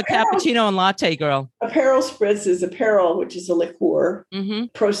just a cappuccino and latte girl. Aperol Spritz is Aperol, which is a liqueur. Mm-hmm.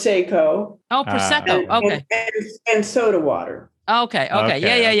 Prosecco. Oh, Prosecco. Okay. And soda water. Okay.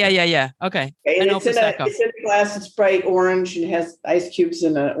 Yeah. Okay. And I know it's in a glass. It's bright orange and has ice cubes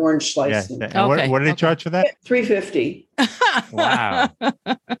and an orange slice. Yes. In it. And what do they charge for that? $3.50. Wow.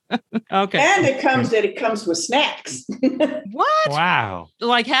 Okay. And it comes with snacks. What? Wow.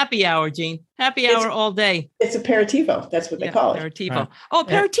 Like happy hour, Jean. Happy hour all day. It's aperitivo. That's what they call it. Aperitivo. Right. Oh,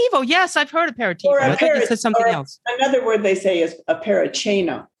 aperitivo. Yes, I've heard aperitivo. Or I thought you said something else. Another word they say is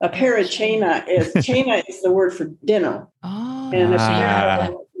apericena. Apericena is the word for dinner. Oh. And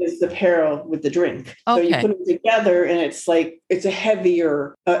apero is the apero with the drink. So you put them together and it's a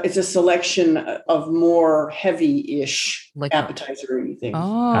heavier, it's a selection of more heavy-ish appetizer-y things.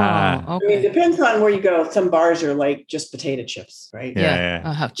 Oh, okay. I mean, it depends on where you go. Some bars are like just potato chips, right? Yeah.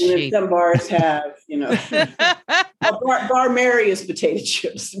 Oh, how And then cheap. some bars have, Bar Mary is potato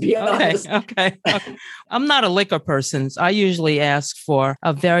chips, to be honest. Okay. I'm not a liquor person. I usually ask for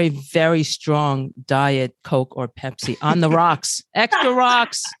a very, very strong diet Coke or Pepsi on the rocks. Extra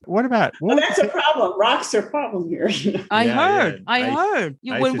rocks. What about? That's a problem. Rocks are a problem here. I heard. Ice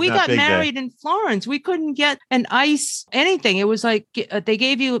When is we not got big there. married in Florence, we couldn't get an ice anything. It was like they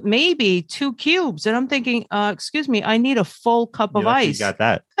gave you maybe 2 cubes, and I'm thinking, excuse me, I need a full cup of You're lucky ice. you got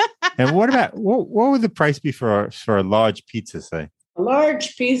that. And what about what would the price be for a large pizza? Say A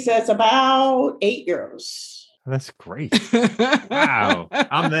large pizza is about €8. That's great. Wow.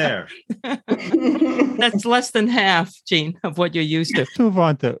 I'm there. That's less than half, Gene, of what you're used to. Let's move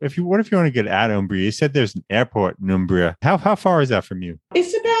on to what if you want to get out of Umbria? You said there's an airport in Umbria. How far is that from you?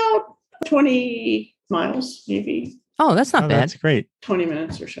 It's about 20 miles, maybe Oh, that's not bad. That's great. 20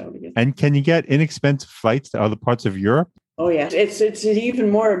 minutes or so to get. And can you get inexpensive flights to other parts of Europe? Oh, yeah. It's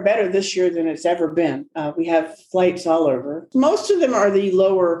even more better this year than it's ever been. We have flights all over. Most of them are the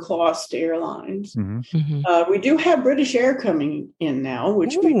lower cost airlines. Mm-hmm. We do have British Air coming in now,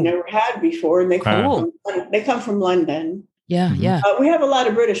 which we've never had before. And they come from London. Yeah, Mm-hmm. yeah. We have a lot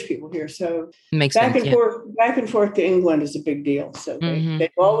of British people here. So Makes back sense, and forth to England is a big deal. So they've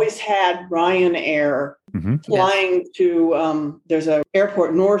always had Ryanair flying to, there's an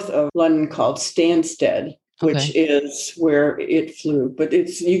airport north of London called Stansted, which is where it flew. But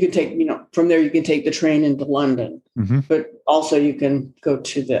you can take, from there you can take the train into London, but also you can go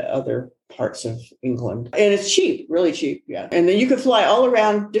to the other parts of England. And it's cheap, really cheap. Yeah. And then you can fly all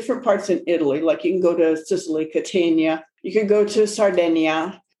around different parts in Italy. Like you can go to Sicily, Catania. You can go to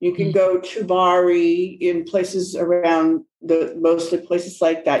Sardinia. You can go to Bari in places around mostly places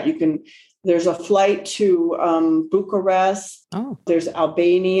like that. There's a flight to Bucharest. Oh. There's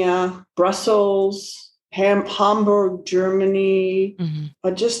Albania, Brussels, Hamburg, Germany,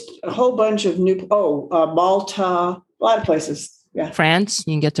 just a whole bunch of Malta, a lot of places. Yeah. France,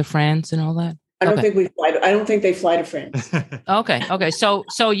 you can get to France and all that. I don't think they fly to France. Okay.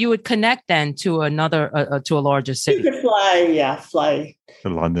 So you would connect then to to a larger city. You could fly to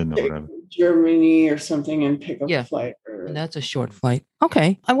London or whatever. Germany or something and pick up a flight. And that's a short flight.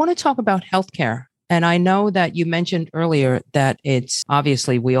 Okay. I want to talk about healthcare. And I know that you mentioned earlier that it's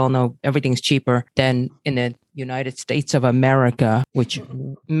obviously, we all know everything's cheaper than in the United States of America, which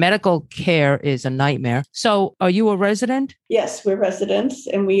medical care is a nightmare. So are you a resident? Yes, we're residents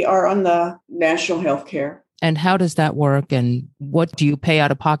and we are on the national health care. And how does that work? And what do you pay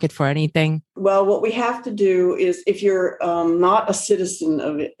out of pocket for anything? Well, what we have to do is if you're not a citizen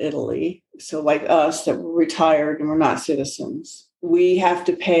of Italy, so like us that we're retired and we're not citizens, we have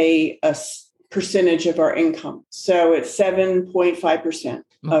to pay a percentage of our income. So it's 7.5%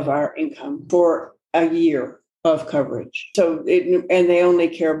 of our income for a year of coverage. So and they only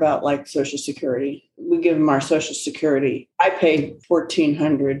care about like Social Security. We give them our Social Security. I paid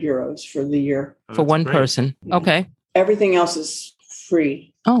 €1,400 for the year. For one person. Yeah. Okay. Everything else is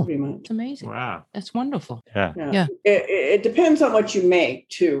free. Oh, pretty much. It's amazing. Wow. That's wonderful. Yeah. It depends on what you make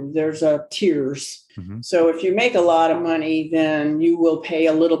too. There's tiers. So if you make a lot of money, then you will pay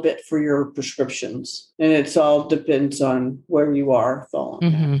a little bit for your prescriptions. And it's all depends on where you are.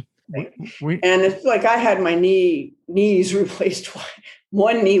 And it's like I had my knees replaced twice.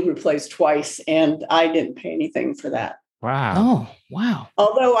 One knee replaced twice, and I didn't pay anything for that. Wow. Oh, wow.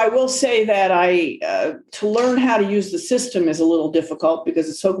 Although I will say that to learn how to use the system is a little difficult because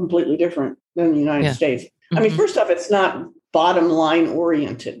it's so completely different than the United States. I mean, first off, it's not bottom line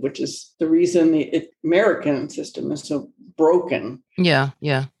oriented, which is the reason the American system is so broken. Yeah.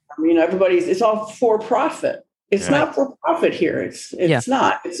 I mean, it's all for profit. It's not for profit here. It's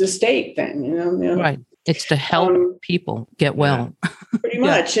not. It's a state thing, Right. It's to help people get well. Pretty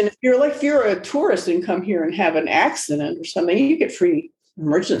much. And if you're a tourist and come here and have an accident or something, you get free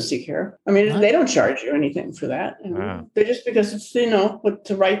emergency care. I mean, they don't charge you anything for that. They're just because it's, what's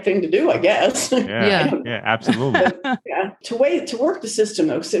the right thing to do, I guess. Yeah, absolutely. To work the system,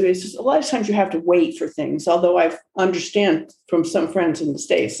 though, so it's just, a lot of times you have to wait for things. Although I understand from some friends in the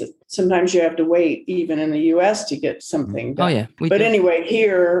States that sometimes you have to wait even in the U.S. to get something done. Oh, yeah. But anyway,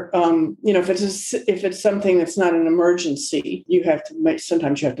 here, if it's something that's not an emergency,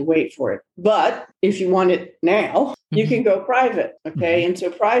 sometimes you have to wait for it. But if you want it now, you can go private. Okay. And so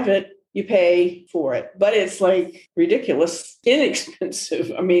private, you pay for it, but it's like ridiculous,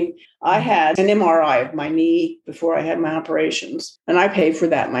 inexpensive. I mean, I had an MRI of my knee before I had my operations, and I paid for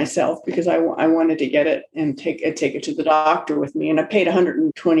that myself because I wanted to get it and take it to the doctor with me. And I paid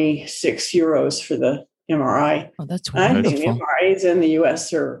 €126 for the MRI. Oh, that's wonderful. I think MRIs in the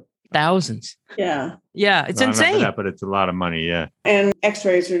U.S. are thousands. Yeah. Yeah. It's insane. That, but it's a lot of money. Yeah. And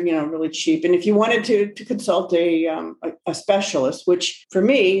x-rays are, really cheap. And if you wanted to consult a specialist, which for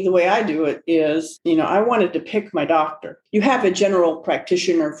me, the way I do it is, I wanted to pick my doctor. You have a general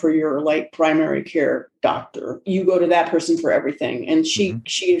practitioner for your primary care doctor. You go to that person for everything. And she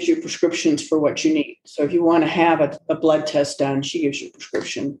gives you prescriptions for what you need. So if you want to have a blood test done, she gives you a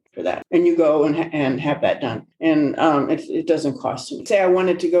prescription for that. And you go and have that done. And it doesn't cost me. Say I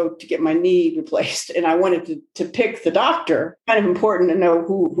wanted to go to get my knee replaced and I wanted to pick the doctor. Kind of important to know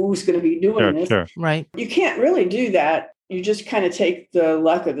who's going to be doing this. Sure. Right. You can't really do that you just kind of take the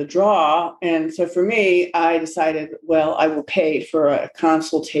luck of the draw. And so for me, I decided, well, I will pay for a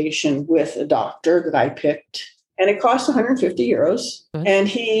consultation with a doctor that I picked. And it cost 150 euros. Okay. And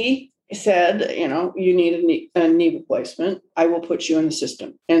he said, you need a knee replacement. I will put you in the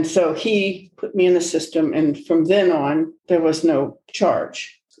system. And so he put me in the system. And from then on, there was no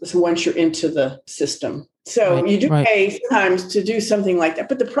charge. So once you're into the system. So you do pay sometimes to do something like that.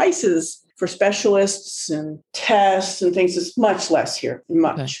 But the prices for specialists and tests and things is much less here.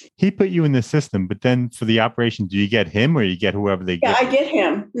 Much. Okay. He put you in the system, but then for the operation, do you get him or you get whoever they get? Yeah, I get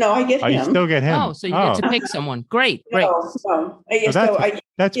him. No, I get him. You still get him. Oh, so you get to pick someone. Great. That's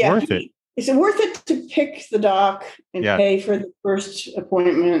worth it. Is it worth it to pick the doc and pay for the first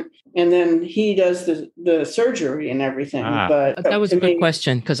appointment, and then he does the surgery and everything? But that was a good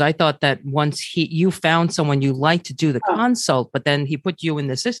question, because I thought that once you found someone you like to do the consult, but then he put you in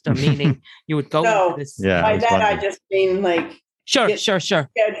the system, meaning you would go into this. Yeah, by that I just mean like sure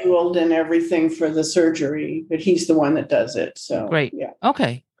scheduled and everything for the surgery, but he's the one that does it. So great. Yeah.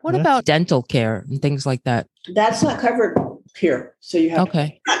 Okay. What about dental care and things like that? That's not covered here. So you have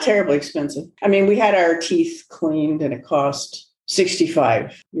not terribly expensive. I mean, we had our teeth cleaned and it cost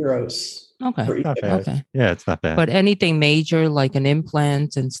 65 euros. Okay. Okay. Yeah, it's not bad. But anything major like an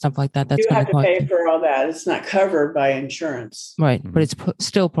implant and stuff like that, that's you have to pay for all that. It's not covered by insurance. Right. But it's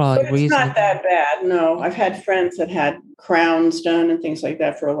still probably reasonable. It's not that bad. No, I've had friends that had crowns done and things like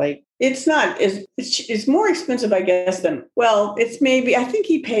that for it's not, it's more expensive, I guess, it's maybe, I think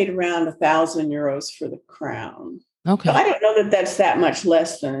he paid around 1,000 euros for the crown. Okay. So I don't know that that's that much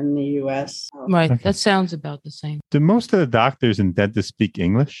less than in the U.S. Right. Okay. That sounds about the same. Do most of the doctors and dentists speak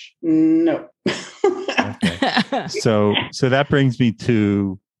English? No. Okay. So that brings me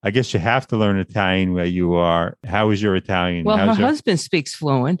to, I guess you have to learn Italian where you are. How is your Italian? Well, her husband speaks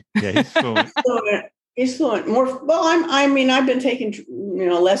fluent. Yeah, he's fluent. He's fluent. I've been taking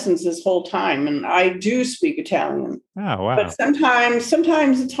lessons this whole time, and I do speak Italian. Oh wow! But sometimes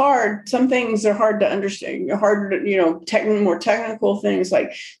it's hard. Some things are hard to understand. More technical things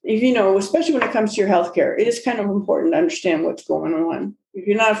like especially when it comes to your healthcare, it is kind of important to understand what's going on. If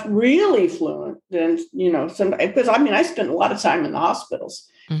you're not really fluent, then because I spent a lot of time in the hospitals.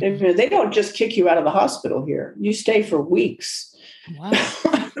 Mm-hmm. They don't just kick you out of the hospital here. You stay for weeks. Wow.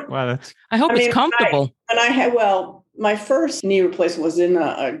 Wow, I hope it's comfortable. My first knee replacement was in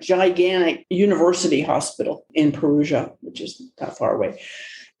a gigantic university hospital in Perugia, which is not far away.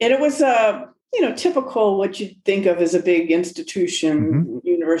 And it was typical what you'd think of as a big institution,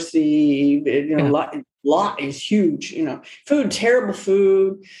 university, lot is huge, terrible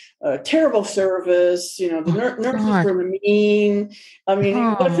food, terrible service, the nurses were mean. I mean,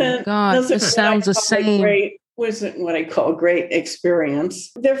 it wasn't sounds the same. Wasn't what I call a great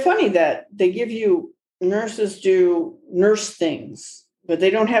experience. They're funny that nurses do nurse things, but they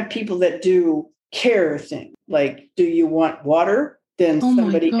don't have people that do care things. Like, do you want water? Then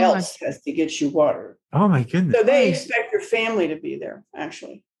somebody else has to get you water. Oh my goodness. So they expect your family to be there,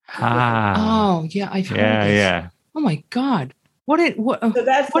 actually. Oh yeah, I've heard this. Yeah. Oh my God. So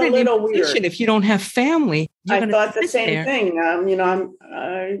that's a little weird. If you don't have family, I thought the same thing.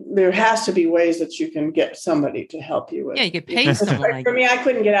 There has to be ways that you can get somebody to help you with. Yeah, you get paid someone. For me, I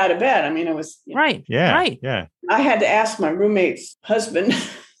couldn't get out of bed. I mean, it was right. Yeah, right. Yeah. I had to ask my roommate's husband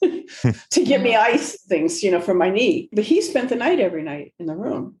to get me ice things, for my knee. But he spent the night every night in the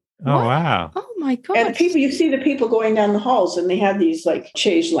room. Oh, wow. Oh, my God. And you see the people going down the halls, and they have these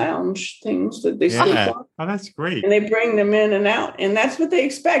chaise lounge things that they sleep on. Oh, that's great. And they bring them in and out. And that's what they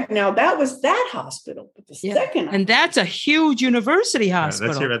expect. Now, that was that hospital. But the second and that's a huge university hospital.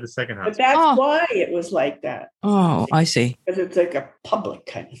 Let's hear about the second hospital. But that's why it was like that. Oh, I see. Because it's like a public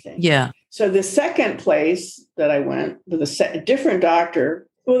kind of thing. Yeah. So the second place that I went with a different doctor,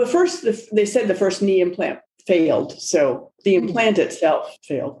 well, they said the first knee implant failed. So the implant itself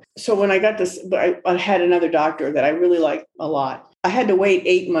failed. So when I got this, I had another doctor that I really liked a lot. I had to wait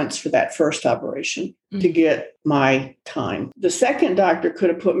 8 months for that first operation to get my time. The second doctor could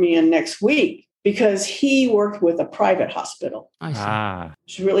have put me in next week because he worked with a private hospital. I see.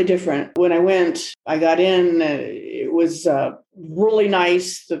 It's really different. When I went, I got in, it was really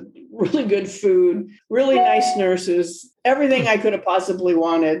nice, really good food, really nice nurses, everything I could have possibly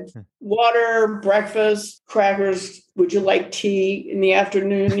wanted. Water, breakfast, crackers. Would you like tea in the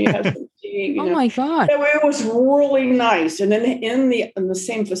afternoon? You have some tea. Oh my God. So it was really nice. And then in the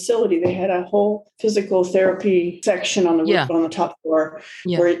same facility, they had a whole physical therapy section on the roof, on the top floor,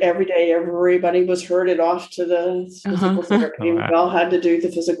 where every day everybody was herded off to the physical therapy. We all had to do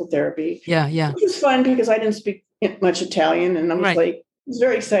the physical therapy. Yeah. It was fun because I didn't speak much Italian, and I was was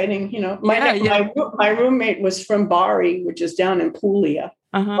very exciting. You know, my roommate was from Bari, which is down in Puglia,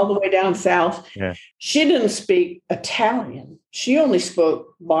 all the way down south. Yeah. She didn't speak Italian. She only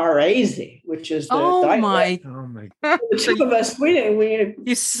spoke Barese, which is the dialect. Oh my! The two of us, we didn't.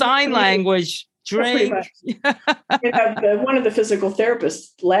 You sign language. Drink. One of the physical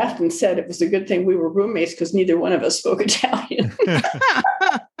therapists laughed and said it was a good thing we were roommates because neither one of us spoke Italian.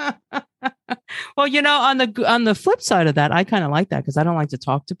 Well, you know, on the flip side of that, I kind of like that because I don't like to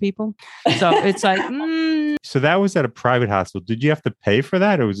talk to people. So it's like, So that was at a private hospital. Did you have to pay for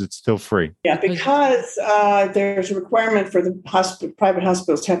that, or was it still free? Yeah, because there's a requirement for the private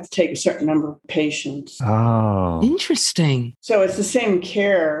hospitals to have to take a certain number of patients. Oh, interesting. So it's the same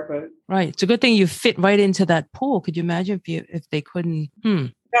care, but right. It's a good thing you fit right into that pool. Could you imagine if they couldn't? No,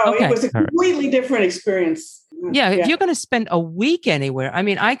 it was a completely different experience. Yeah, if you're going to spend a week anywhere, I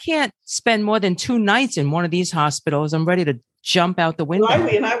mean, I can't spend more than 2 nights in one of these hospitals. I'm ready to jump out the window.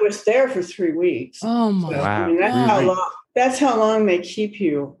 And I was there for 3 weeks. Oh my! Wow. I mean, that's how long they keep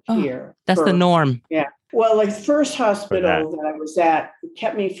you here. That's the norm. Yeah. Well, like the first hospital that I was at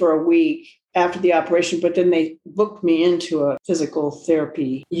kept me for a week after the operation, but then they booked me into a physical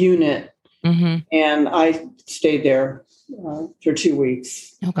therapy unit, and I stayed there for 2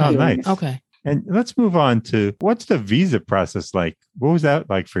 weeks. Okay. Oh, nice. Okay. And let's move on to what's the visa process like? What was that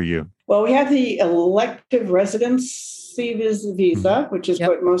like for you? Well, we have the elective residency visa, which is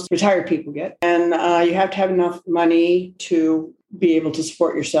what most retired people get. And you have to have enough money to be able to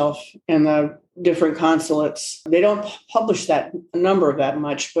support yourself in the different consulates. They don't publish that number that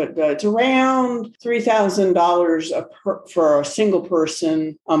much, but it's around $3,000 for a single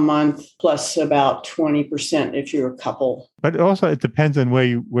person a month, plus about 20% if you're a couple. But also, it depends on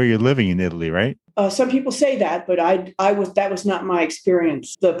where you're living in Italy, right? Some people say that, but that was not my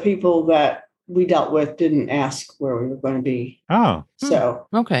experience. The people that we dealt with didn't ask where we were going to be. Oh, so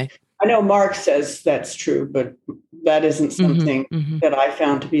okay. I know Mark says that's true, but that isn't something that I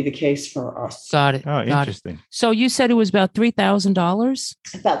found to be the case for us. Got it. Oh, interesting. So you said it was about $3,000?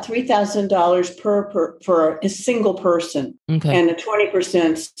 About $3,000 for a single person. Okay. And a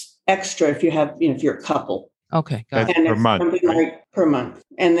 20% extra if you're a couple. Okay. Got it. Per month. Per month.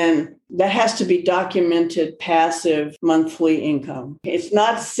 And then that has to be documented passive monthly income. It's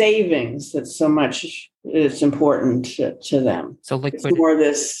not savings that's so much it's important to them. So liquid. It's more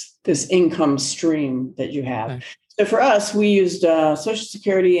this income stream that you have. Okay. So for us, we used Social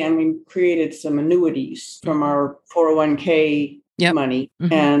Security and we created some annuities from our 401k money,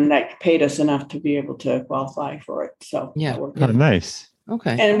 and that paid us enough to be able to qualify for it. So nice.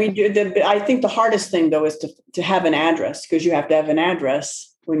 Okay. And we do. I think the hardest thing though is to have an address, because you have to have an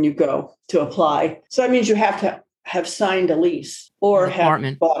address when you go to apply. So that means you have to have signed a lease or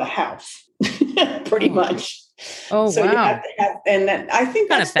have bought a house, pretty much. Oh, so wow. You have to have, and I think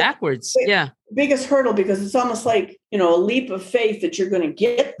kind that's of backwards. Biggest hurdle, because it's almost like, a leap of faith that you're going to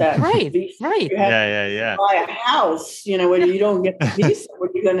get that. Right. Visa. Right. You have to buy a house, when you don't get the visa, what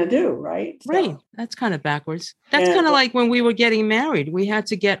are you going to do? Right. So, right. That's kind of backwards. That's kind of like when we were getting married, we had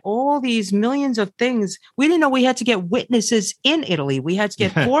to get all these millions of things. We didn't know we had to get witnesses in Italy. We had to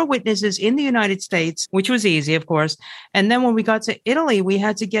get 4 witnesses in the United States, which was easy, of course. And then when we got to Italy, we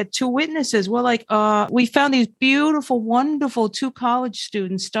had to get 2 witnesses. We're like, we found these beautiful, wonderful 2 college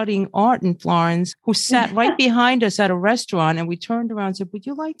students studying art in Florence who sat right behind us at a restaurant, and we turned around and said, would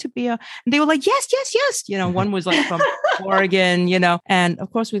you like to be and they were like, yes, yes, yes. One was like from Oregon, and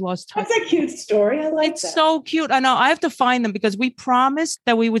of course we lost touch. That's a cute story. I like it's so cute. I know. I have to find them because we promised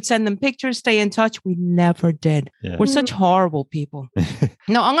that we would send them pictures, stay in touch. We never did. Yeah. We're such horrible people.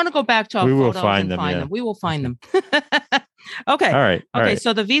 No, I'm going to go back to our photos and find them. We will find them. Okay. All right. Okay.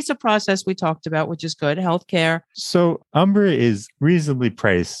 So the visa process we talked about, which is good, healthcare. So Umbria is reasonably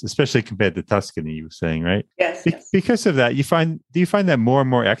priced, especially compared to Tuscany, you were saying, right? Yes. Because of that, do you find that more and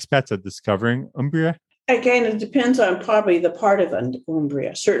more expats are discovering Umbria? Again, it depends on probably the part of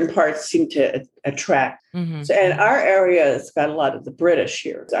Umbria. Certain parts seem to attract. Mm-hmm. So, and our area has got a lot of the British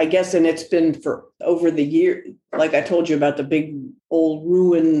here, I guess, and it's been for over the year. Like I told you about the big old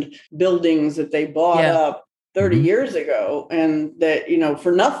ruined buildings that they bought up 30 years ago, and that,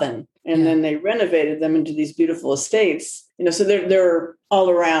 for nothing. And then they renovated them into these beautiful estates, so they're all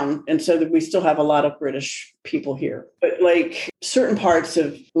around. And so that we still have a lot of British people here, but like certain parts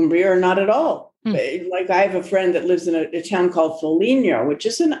of Umbria are not at all. Like I have a friend that lives in a town called Foligno, which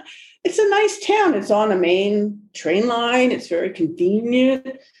is it's a nice town. It's on a main train line. It's very convenient.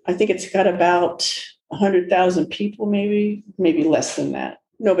 I think it's got about 100,000 people, maybe less than that.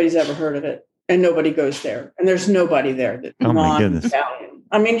 Nobody's ever heard of it. And nobody goes there. And there's nobody there that's non-Italian.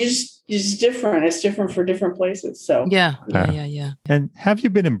 I mean, just different. It's different for different places. So Yeah. And have you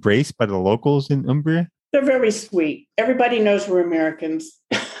been embraced by the locals in Umbria? they're very sweet. Everybody knows we're Americans.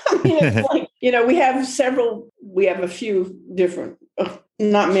 I mean, it's like, we have a few different,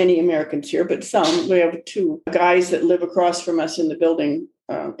 not many Americans here, but some. We have two guys that live across from us in the building,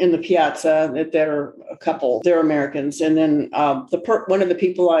 in the piazza, that are a couple. They're Americans. And then one of the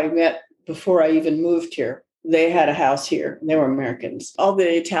people I met before I even moved here, they had a house here. They were Americans. All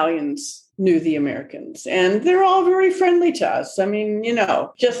the Italians knew the Americans, and they're all very friendly to us. I mean,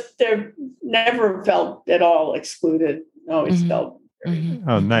 just they're never felt at all excluded. Always felt very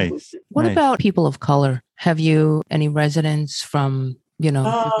Oh, nice. What Nice. about people of color? Have you any residents from,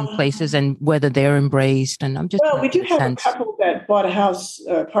 different places, and whether they're embraced? And I'm just Well, we do have a couple that bought a house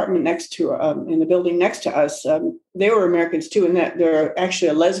apartment next to in the building next to us. They were Americans too, and that they're actually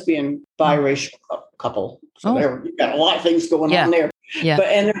a lesbian biracial couple. So you've got a lot of things going on there. Yeah.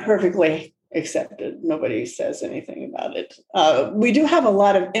 And they're perfectly accepted. Nobody says anything about it. We do have a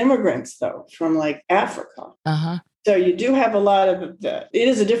lot of immigrants though from like Africa. Uh-huh. So you do have a lot of it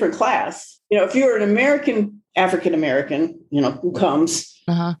is a different class. If you're an African American, who comes,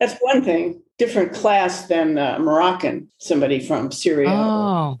 that's one thing. Different class than Moroccan, somebody from Syria.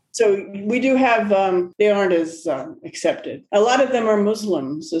 Oh. So we do have, they aren't as accepted. A lot of them are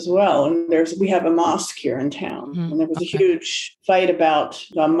Muslims as well. And we have a mosque here in town. And there was a huge fight about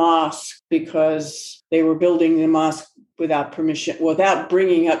the mosque because they were building the mosque without permission, without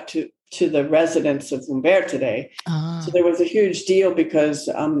bringing up to the residents of Umberto today. So there was a huge deal because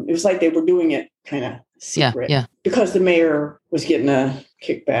it was like they were doing it kind of secret. Yeah. Because the mayor was getting a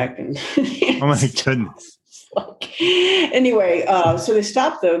kickback. And Oh my goodness. Anyway, so they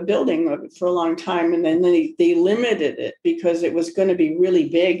stopped the building for a long time, and then they limited it because it was going to be really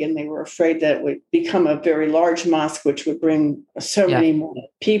big, and they were afraid that it would become a very large mosque, which would bring so many more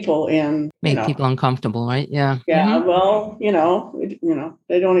people in. Make people uncomfortable, right? Yeah. Yeah. Well,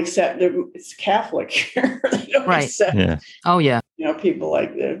 they don't accept. It's Catholic here. They don't accept. Yeah. Oh yeah. People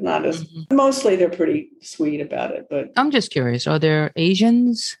like they're not as. Mostly, they're pretty sweet about it. But I'm just curious: are there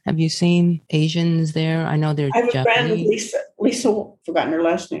Asians? Have you seen Asians there? I know they're I have a friend, Mm-hmm. Lisa, forgotten her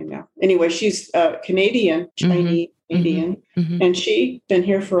last name now. Anyway, she's Canadian, Chinese Canadian, and she's been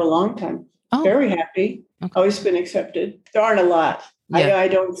here for a long time. Oh. Very happy. Okay. Always been accepted. There aren't a lot. Yeah.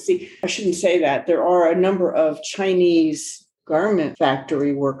 I shouldn't say that. There are a number of Chinese garment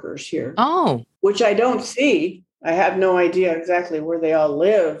factory workers here. Oh. Which I don't see. I have no idea exactly where they all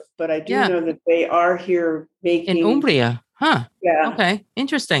live, but I do know that they are here making... In Umbria. Huh. Yeah. Okay.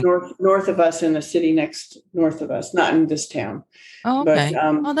 Interesting. North of us, in the city north of us, not in this town. Oh, okay.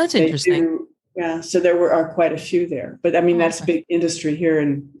 But, that's interesting. So there are quite a few there. But I mean, that's a big industry here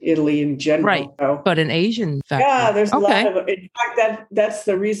in Italy in general. Right. So. But an Asian factor. Yeah, there's a lot of, in fact, that's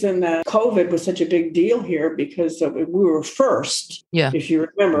the reason that COVID was such a big deal here, because we were first, if you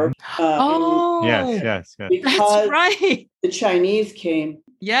remember. Yes. Because that's right. The Chinese came.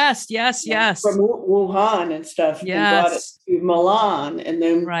 Yes. From Wuhan and stuff. Yes. And brought it to Milan. And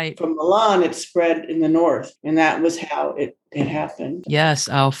then from Milan, it spread in the north. And that was how it happened. Yes.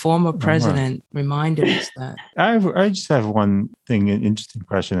 Our former president reminded us that. I just have one thing, an interesting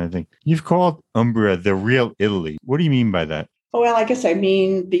question, I think. You've called Umbria the real Italy. What do you mean by that? Oh, well, I guess I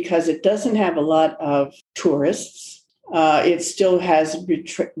mean because it doesn't have a lot of tourists. It still has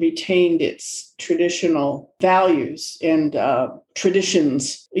retained its traditional values and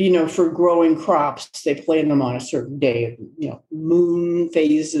traditions, for growing crops. They plant them on a certain day, moon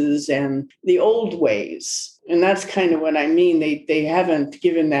phases and the old ways. And that's kind of what I mean. They haven't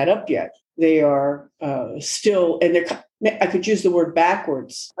given that up yet. They are still, and I could use the word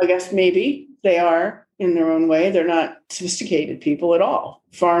backwards. I guess maybe they are in their own way. They're not sophisticated people at all.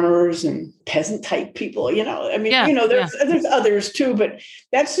 Farmers and peasant type people, there's others too, but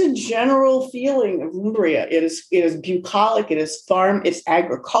that's a general feeling of Umbria. It is bucolic, it is farm, it's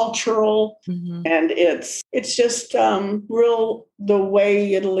agricultural, and it's just real the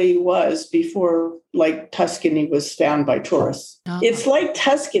way Italy was before, like Tuscany was found by tourists. It's like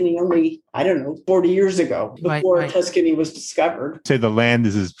Tuscany only, 40 years ago, before Tuscany was discovered. Say the land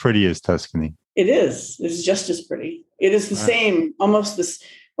is as pretty as Tuscany. It is. It's just as pretty. It is the same, almost this.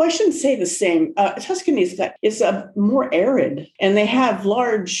 Well, I shouldn't say the same. Tuscany is more arid, and they have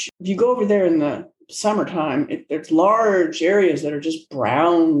large. If you go over there in the summertime, there's large areas that are just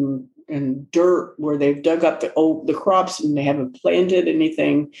brown and dirt where they've dug up the crops and they haven't planted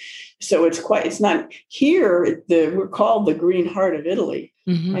anything. So it's not here. We're called the green heart of Italy.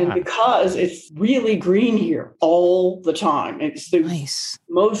 And because it's really green here all the time, it's the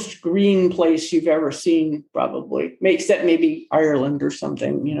most green place you've ever seen, probably, except maybe Ireland or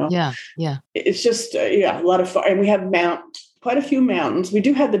something, Yeah. It's just, a lot of fun. And we have quite a few mountains. We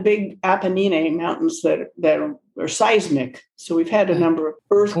do have the big Apennine mountains that are seismic. So we've had a number of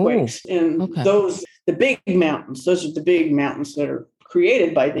earthquakes in those, the big mountains. Those are the big mountains that are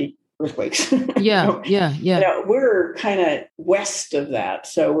created by the earthquakes. Yeah. We're kind of west of that.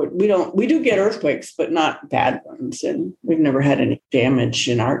 So we do get earthquakes, but not bad ones. And we've never had any damage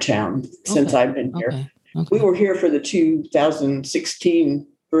in our town since I've been here. Okay. We were here for the 2016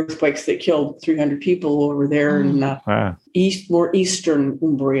 earthquakes that killed 300 people over there in more eastern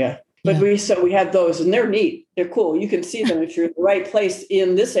Umbria. But we have those, and they're neat. They're cool. You can see them if you're in the right place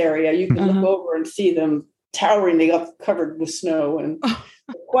in this area. You can look over and see them towering. They got covered with snow and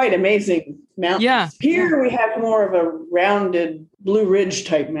quite amazing mountains. Yeah. Here we have more of a rounded Blue Ridge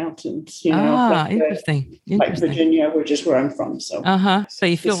type mountains. Interesting. Like Virginia, which is where I'm from. So So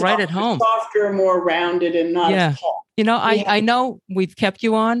you feel right at home. Softer, more rounded, and not as tall. I know we've kept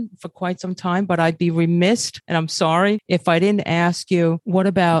you on for quite some time, but I'd be remiss, and I'm sorry, if I didn't ask you, what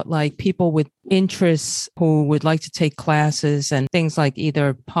about like people with interests who would like to take classes and things like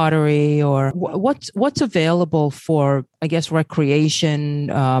either pottery or what's available for, I guess,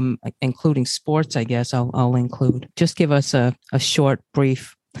 recreation, including sports, I guess I'll include. Just give us a short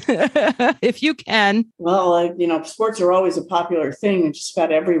brief. If you can. Well, sports are always a popular thing just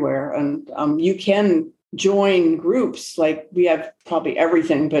about everywhere. And you can join groups, like we have probably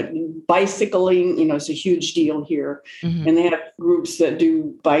everything, but bicycling, is a huge deal here. And they have groups that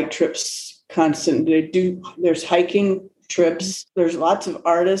do bike trips constantly. There's hiking trips. There's lots of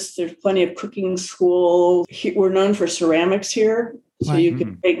artists. There's plenty of cooking school. We're known for ceramics here. So you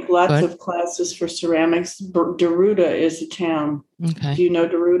can take lots of classes for ceramics. Deruta is a town. Okay. Do you know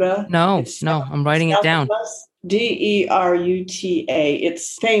Deruta? No, I'm writing it down. Deruta.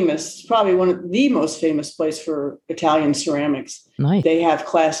 It's famous. It's probably one of the most famous place for Italian ceramics. Nice. They have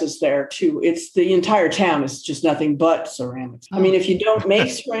classes there too. It's the entire town is just nothing but ceramics. I mean, if you don't make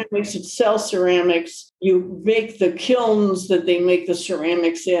ceramics and sell ceramics, you make the kilns that they make the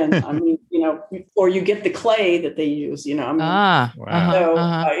ceramics in. I mean, or you get the clay that they use. Wow.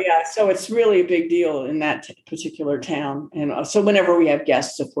 So it's really a big deal in that particular town. And so whenever we have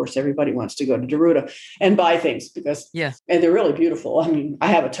guests, of course, everybody wants to go to Deruta and buy things because and they're really beautiful. I mean, I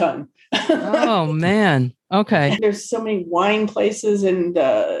have a ton. Oh man. Okay. There's so many wine places, and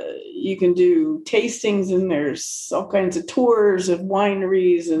you can do tastings, and there's all kinds of tours of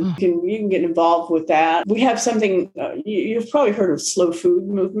wineries, and you can get involved with that. We have something you've probably heard of slow food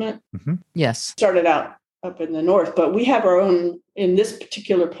movement. Yes. Started out up in the north, but we have our own in this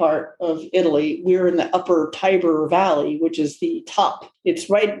particular part of Italy. We're in the upper Tiber Valley, which is the top. It's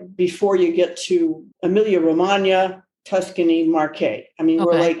right before you get to Emilia-Romagna, Tuscany, Marche. I mean,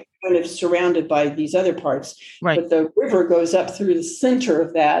 we're like kind of surrounded by these other parts, but the river goes up through the center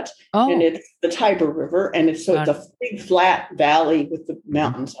of that, and it's the Tiber River, and it's a big flat valley with the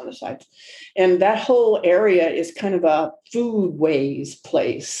mountains on the sides, and that whole area is kind of a foodways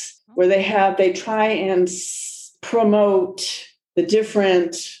place where they try and promote the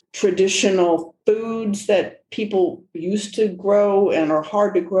different traditional foods that people used to grow and are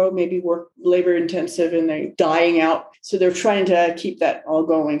hard to grow, maybe work labor intensive, and they're dying out. So they're trying to keep that all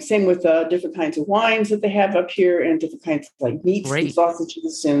going. Same with different kinds of wines that they have up here and different kinds of like meats and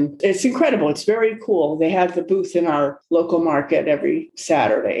sausages. And it's incredible. It's very cool. They have the booth in our local market every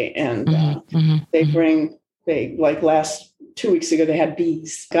Saturday, and last 2 weeks ago, they had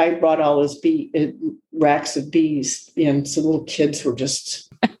bees. Guy brought all his racks of bees in. So little kids were just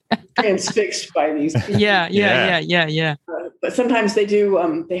transfixed by these bees. Yeah. But sometimes they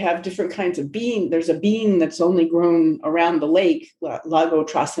do, they have different kinds of bean. There's a bean that's only grown around the lake, Lago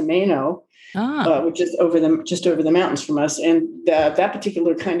Trasimeno, which is just over the mountains from us. And that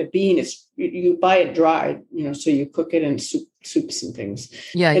particular kind of bean is, you buy it dried, so you cook it in soups and things.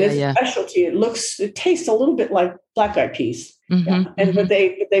 And it's a specialty. It tastes a little bit like black-eyed peas. But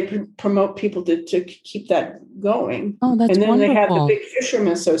they promote people to keep that going. Oh, that's wonderful. And then they have the big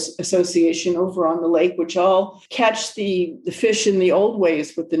Fishermen's Association over on the lake, which all catch the fish in the old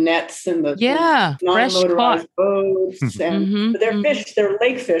ways with the nets and the non-motorized boats. And they're fish, they're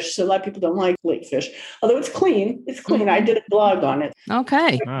lake fish. So a lot of people don't like lake fish, although it's clean. It's clean. I did a blog on it.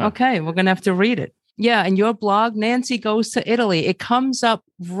 Okay. We're going to have to read it. Yeah. And your blog, Nancy Goes to Italy, it comes up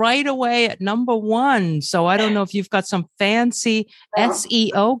right away at number 1. So I don't know if you've got some fancy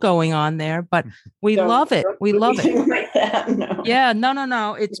SEO going on there, but we love it. We love it. Like that, no. Yeah,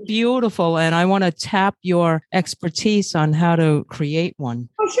 no. It's beautiful. And I want to tap your expertise on how to create one.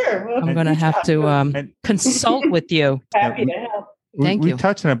 Oh, sure. Well, I'm going to have to consult with you. Happy to help. Thank you. We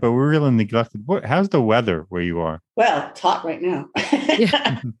touched on it, but we're really neglected. How's the weather where you are? Well, it's hot right now.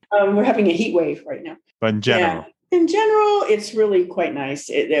 We're having a heat wave right now. But in general? Yeah. In general, it's really quite nice.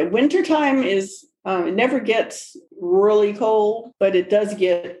 Wintertime is, it never gets really cold, but it does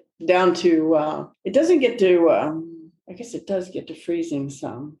get down to, it doesn't get to, I guess it does get to freezing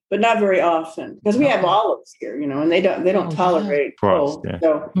some, but not very often because we have olives here, and they don't tolerate cold. Yeah.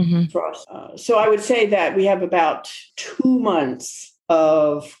 So frost. So I would say that we have about 2 months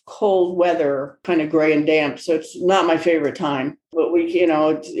of cold weather, kind of gray and damp. So it's not my favorite time, but we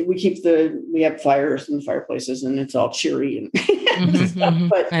have fires in the fireplaces and it's all cheery and stuff.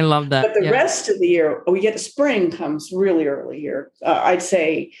 But I love that. But the rest of the year, we get spring comes really early here. I'd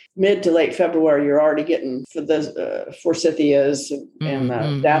say mid to late February, you're already getting for the forsythias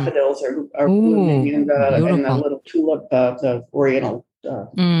and daffodils are blooming and the little tulip, the oriental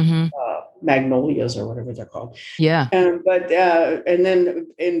magnolias or whatever they're called. Yeah. And then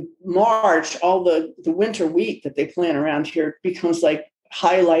in March, all the winter wheat that they plant around here becomes like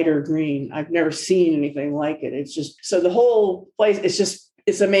highlighter green. I've never seen anything like it. It's just, so the whole place,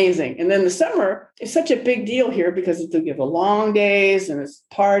 it's amazing. And then the summer is such a big deal here because they give the long days and it's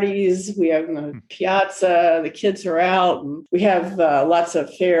parties. We have the piazza, the kids are out, and we have lots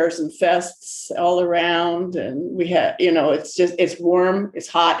of fairs and fests all around. And we have, it's warm, it's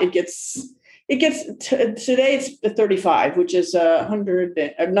hot. Today it's 35, which is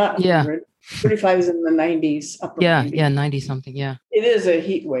 100, not 100. 35 is in the 90s. Yeah, 90 something. Yeah. It is a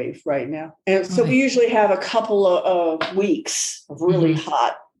heat wave right now. And so we usually have a couple of weeks of really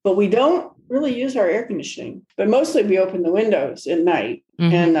hot, but we don't really use our air conditioning. But mostly we open the windows at night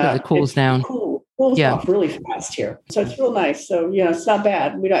and it cools down. Cools off really fast here. So it's real nice. So, it's not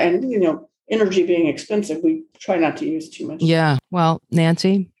bad. We don't, and, energy being expensive, we try not to use too much. Yeah. Well,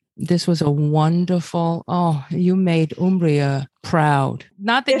 Nancy, this was a wonderful, you made Umbria proud.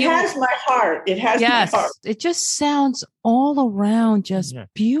 Not that it has my heart. It has my heart. It just sounds all around just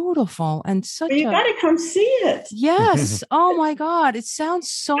beautiful and such but you got to come see it. Yes. Oh my God. It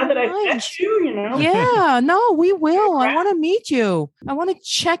sounds so now that nice. I've met you, Yeah, no, we will. I want to meet you. I want to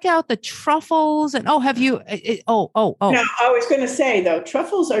check out the truffles and have you, No, I was going to say though,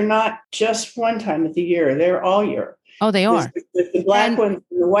 truffles are not just one time of the year. They're all year. Oh, they are. The black ones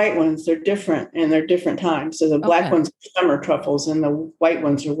and the white ones, they're different and they're different times. So the black ones are summer truffles and the white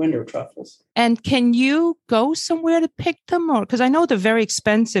ones are winter truffles. And can you go somewhere to pick them? Or because I know they're very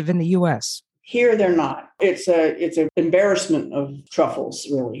expensive in the US. Here they're not. It's an embarrassment of truffles,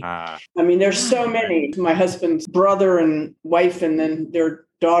 really. I mean, there's so many. My husband's brother and wife and then their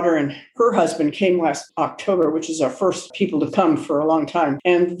daughter and her husband came last October, which is our first people to come for a long time.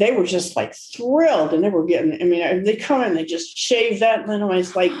 And they were just like thrilled. And they were they come and they just shave that. And then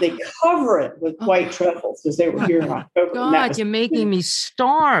it's like they cover it with white truffles because they were here in October. God, you're making me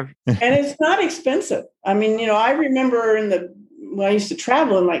starve. And it's not expensive. I mean, I remember when I used to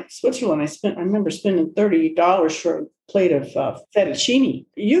travel in like Switzerland, I remember spending $30 for a plate of fettuccine.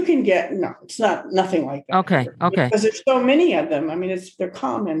 You can get, it's nothing like that. Okay. Because there's so many of them. I mean, they're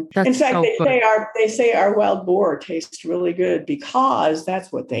common. That's in fact, so they say our wild boar tastes really good because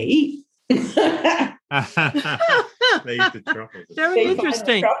that's what they eat. They eat the truffles. Very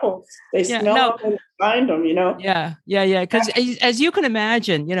interesting. They smell them and find them, Yeah. Because as you can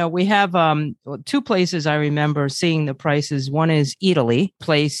imagine, we have 2 places I remember seeing the prices. One is Italy,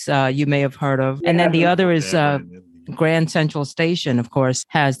 place you may have heard of. And then the other is Grand Central Station, of course,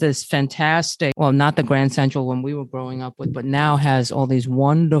 has this fantastic, well, not the Grand Central when we were growing up with, but now has all these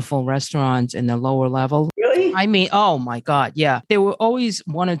wonderful restaurants in the lower level. Really? I mean, oh my God. Yeah. There were always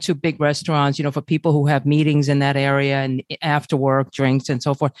 1 or 2 big restaurants, for people who have meetings in that area and after work drinks and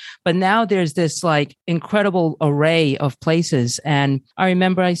so forth. But now there's this like incredible array of places. And I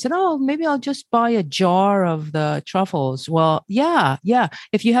remember I said, maybe I'll just buy a jar of the truffles. Well, yeah.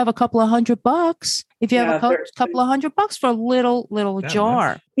 If you have a couple of $100, if you have a couple of $100 for a little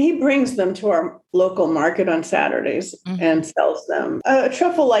jar. He brings them to our local market on Saturdays and sells them. A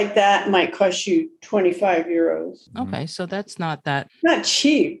truffle like that might cost you 25 euros. Okay, so that's not that. Not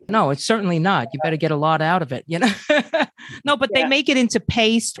cheap. No, it's certainly not. You better get a lot out of it, No, but they make it into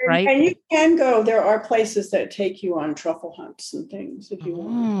paste, right? And you can go. There are places that take you on truffle hunts and things if you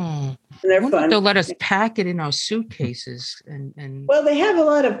want. And they're fun. They'll let us pack it in our suitcases and. Well, they have a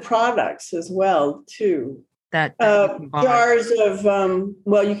lot of products as well too. That jars of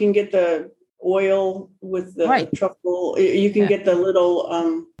you can get the oil with the truffle. You can get the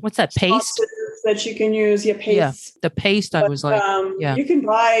little what's that, paste that you can use? Yeah, paste. Yeah, the paste. I was like, you can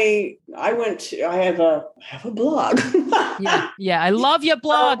buy. I have a blog. yeah. I love your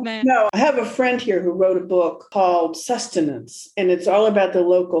blog, man. No, I have a friend here who wrote a book called Sustenance, and it's all about the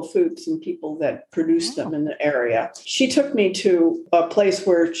local foods and people that produce them in the area. She took me to a place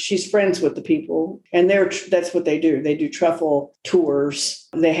where she's friends with the people, and that's what they do. They do truffle tours.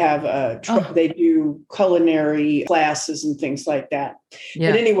 They have they do culinary classes and things like that.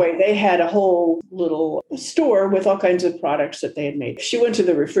 Yeah. But anyway, they had a whole little store with all kinds of products that they had made. She went to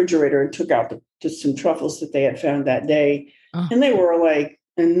the refrigerator and took out just some truffles that they had found that day. And they were like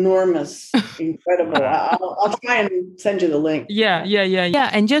enormous, incredible. I'll try and send you the link. Yeah.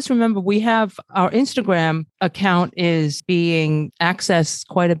 And just remember, we have our Instagram account is being accessed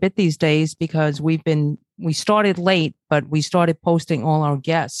quite a bit these days because we started late, but we started posting all our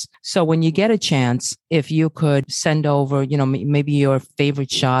guests. So when you get a chance, if you could send over, maybe your favorite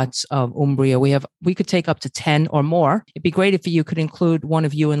shots of Umbria, we could take up to 10 or more. It'd be great if you could include one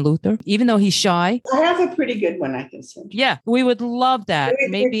of you and Luther, even though he's shy. I have a pretty good one I can send. Yeah, we would love that.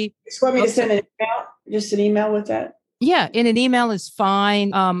 Maybe. You want me to send an email? Just an email with that? Yeah, in an email is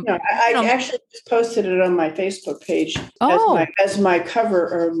fine. I actually just posted it on my Facebook page as my cover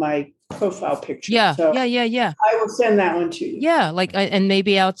or my profile picture. Yeah, so yeah. I will send that one to you. Yeah, and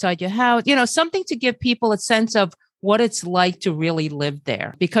maybe outside your house, something to give people a sense of what it's like to really live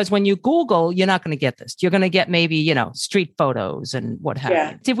there. Because when you Google, you're not going to get this. You're going to get maybe, street photos and what have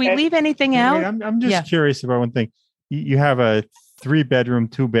you. Did we leave anything out? I'm just curious about one thing. You have a 3-bedroom,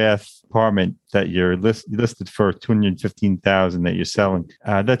 2-bath apartment that you're listed for $215,000 that you're selling.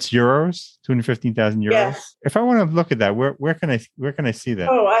 That's euros, $215,000 euros. Yes. If I want to look at that, where can I see that?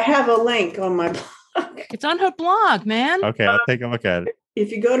 Oh, I have a link on my blog. It's on her blog, man. Okay, I'll take a look at it.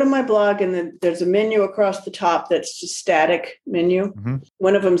 If you go to my blog and then there's a menu across the top that's just static menu. Mm-hmm.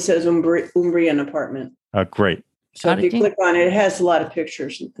 One of them says Umbrian apartment. Great. So if you click on it, it has a lot of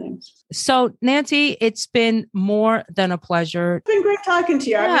pictures and things. So, Nancy, it's been more than a pleasure. It's been great talking to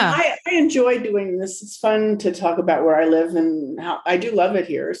you. Yeah. I enjoy doing this. It's fun to talk about where I live and how I do love it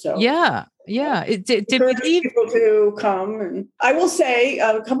here. So yeah. Did people to come? And I will say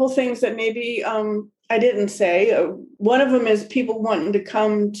a couple of things that maybe I didn't say. One of them is people wanting to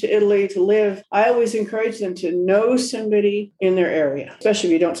come to Italy to live. I always encourage them to know somebody in their area, especially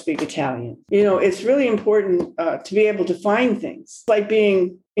if you don't speak Italian. It's really important to be able to find things, like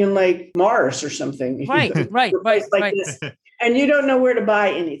being in like Mars or something. Right. This, and you don't know where to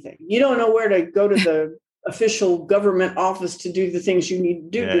buy anything. You don't know where to go to the official government office to do the things you need to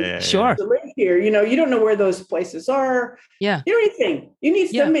do Sure. to live here. You don't know where those places are. Yeah. You don't need anything. You need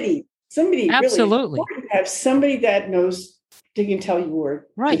somebody. Somebody absolutely really have somebody that knows they can tell you where.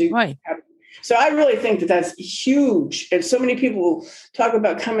 Right. So I really think that that's huge. And so many people talk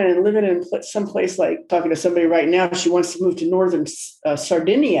about coming and living in some place, like talking to somebody right now. She wants to move to northern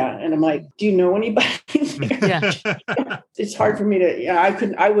Sardinia, and I'm like, do you know anybody there? Yeah. It's hard for me to.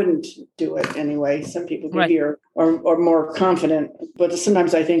 I wouldn't do it anyway. Some people maybe are more confident, but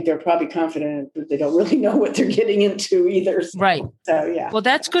sometimes I think they're probably confident, but they don't really know what they're getting into either. So, right. So yeah. Well,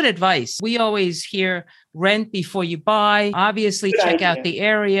 that's good advice. We always hear rent before you buy. Obviously, check out the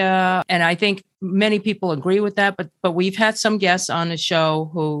area, and I think many people agree with that. But we've had some guests on the show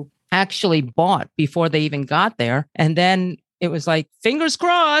who actually bought before they even got there, and then it was like fingers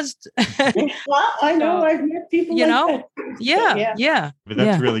crossed. Well, I know I've met people that. Yeah. But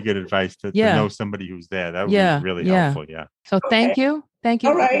that's really good advice to know somebody who's there. That would be really helpful. Yeah. So thank you. Thank you.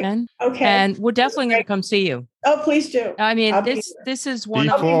 All right. Again. Okay. And we're definitely going to come see you. Oh, please do. I mean, this is one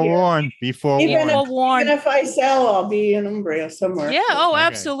of forewarned. Even if I sell, I'll be in Umbria somewhere. Yeah. Oh,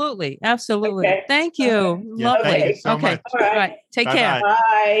 absolutely. Absolutely. Okay. Thank you. Okay. Lovely. Thank you so much. All right. All right. Take Bye-bye. care.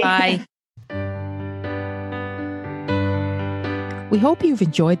 Bye. We hope you've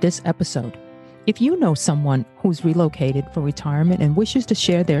enjoyed this episode. If you know someone who's relocated for retirement and wishes to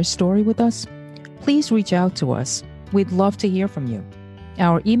share their story with us, please reach out to us. We'd love to hear from you.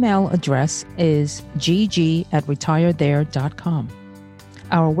 Our email address is gg@retirethere.com.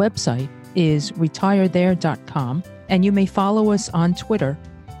 Our website is retirethere.com, and you may follow us on Twitter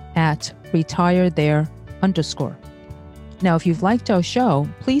 @retirethere_. Now, if you've liked our show,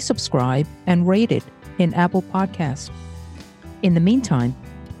 please subscribe and rate it in Apple Podcasts. In the meantime,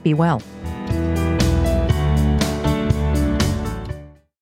 be well.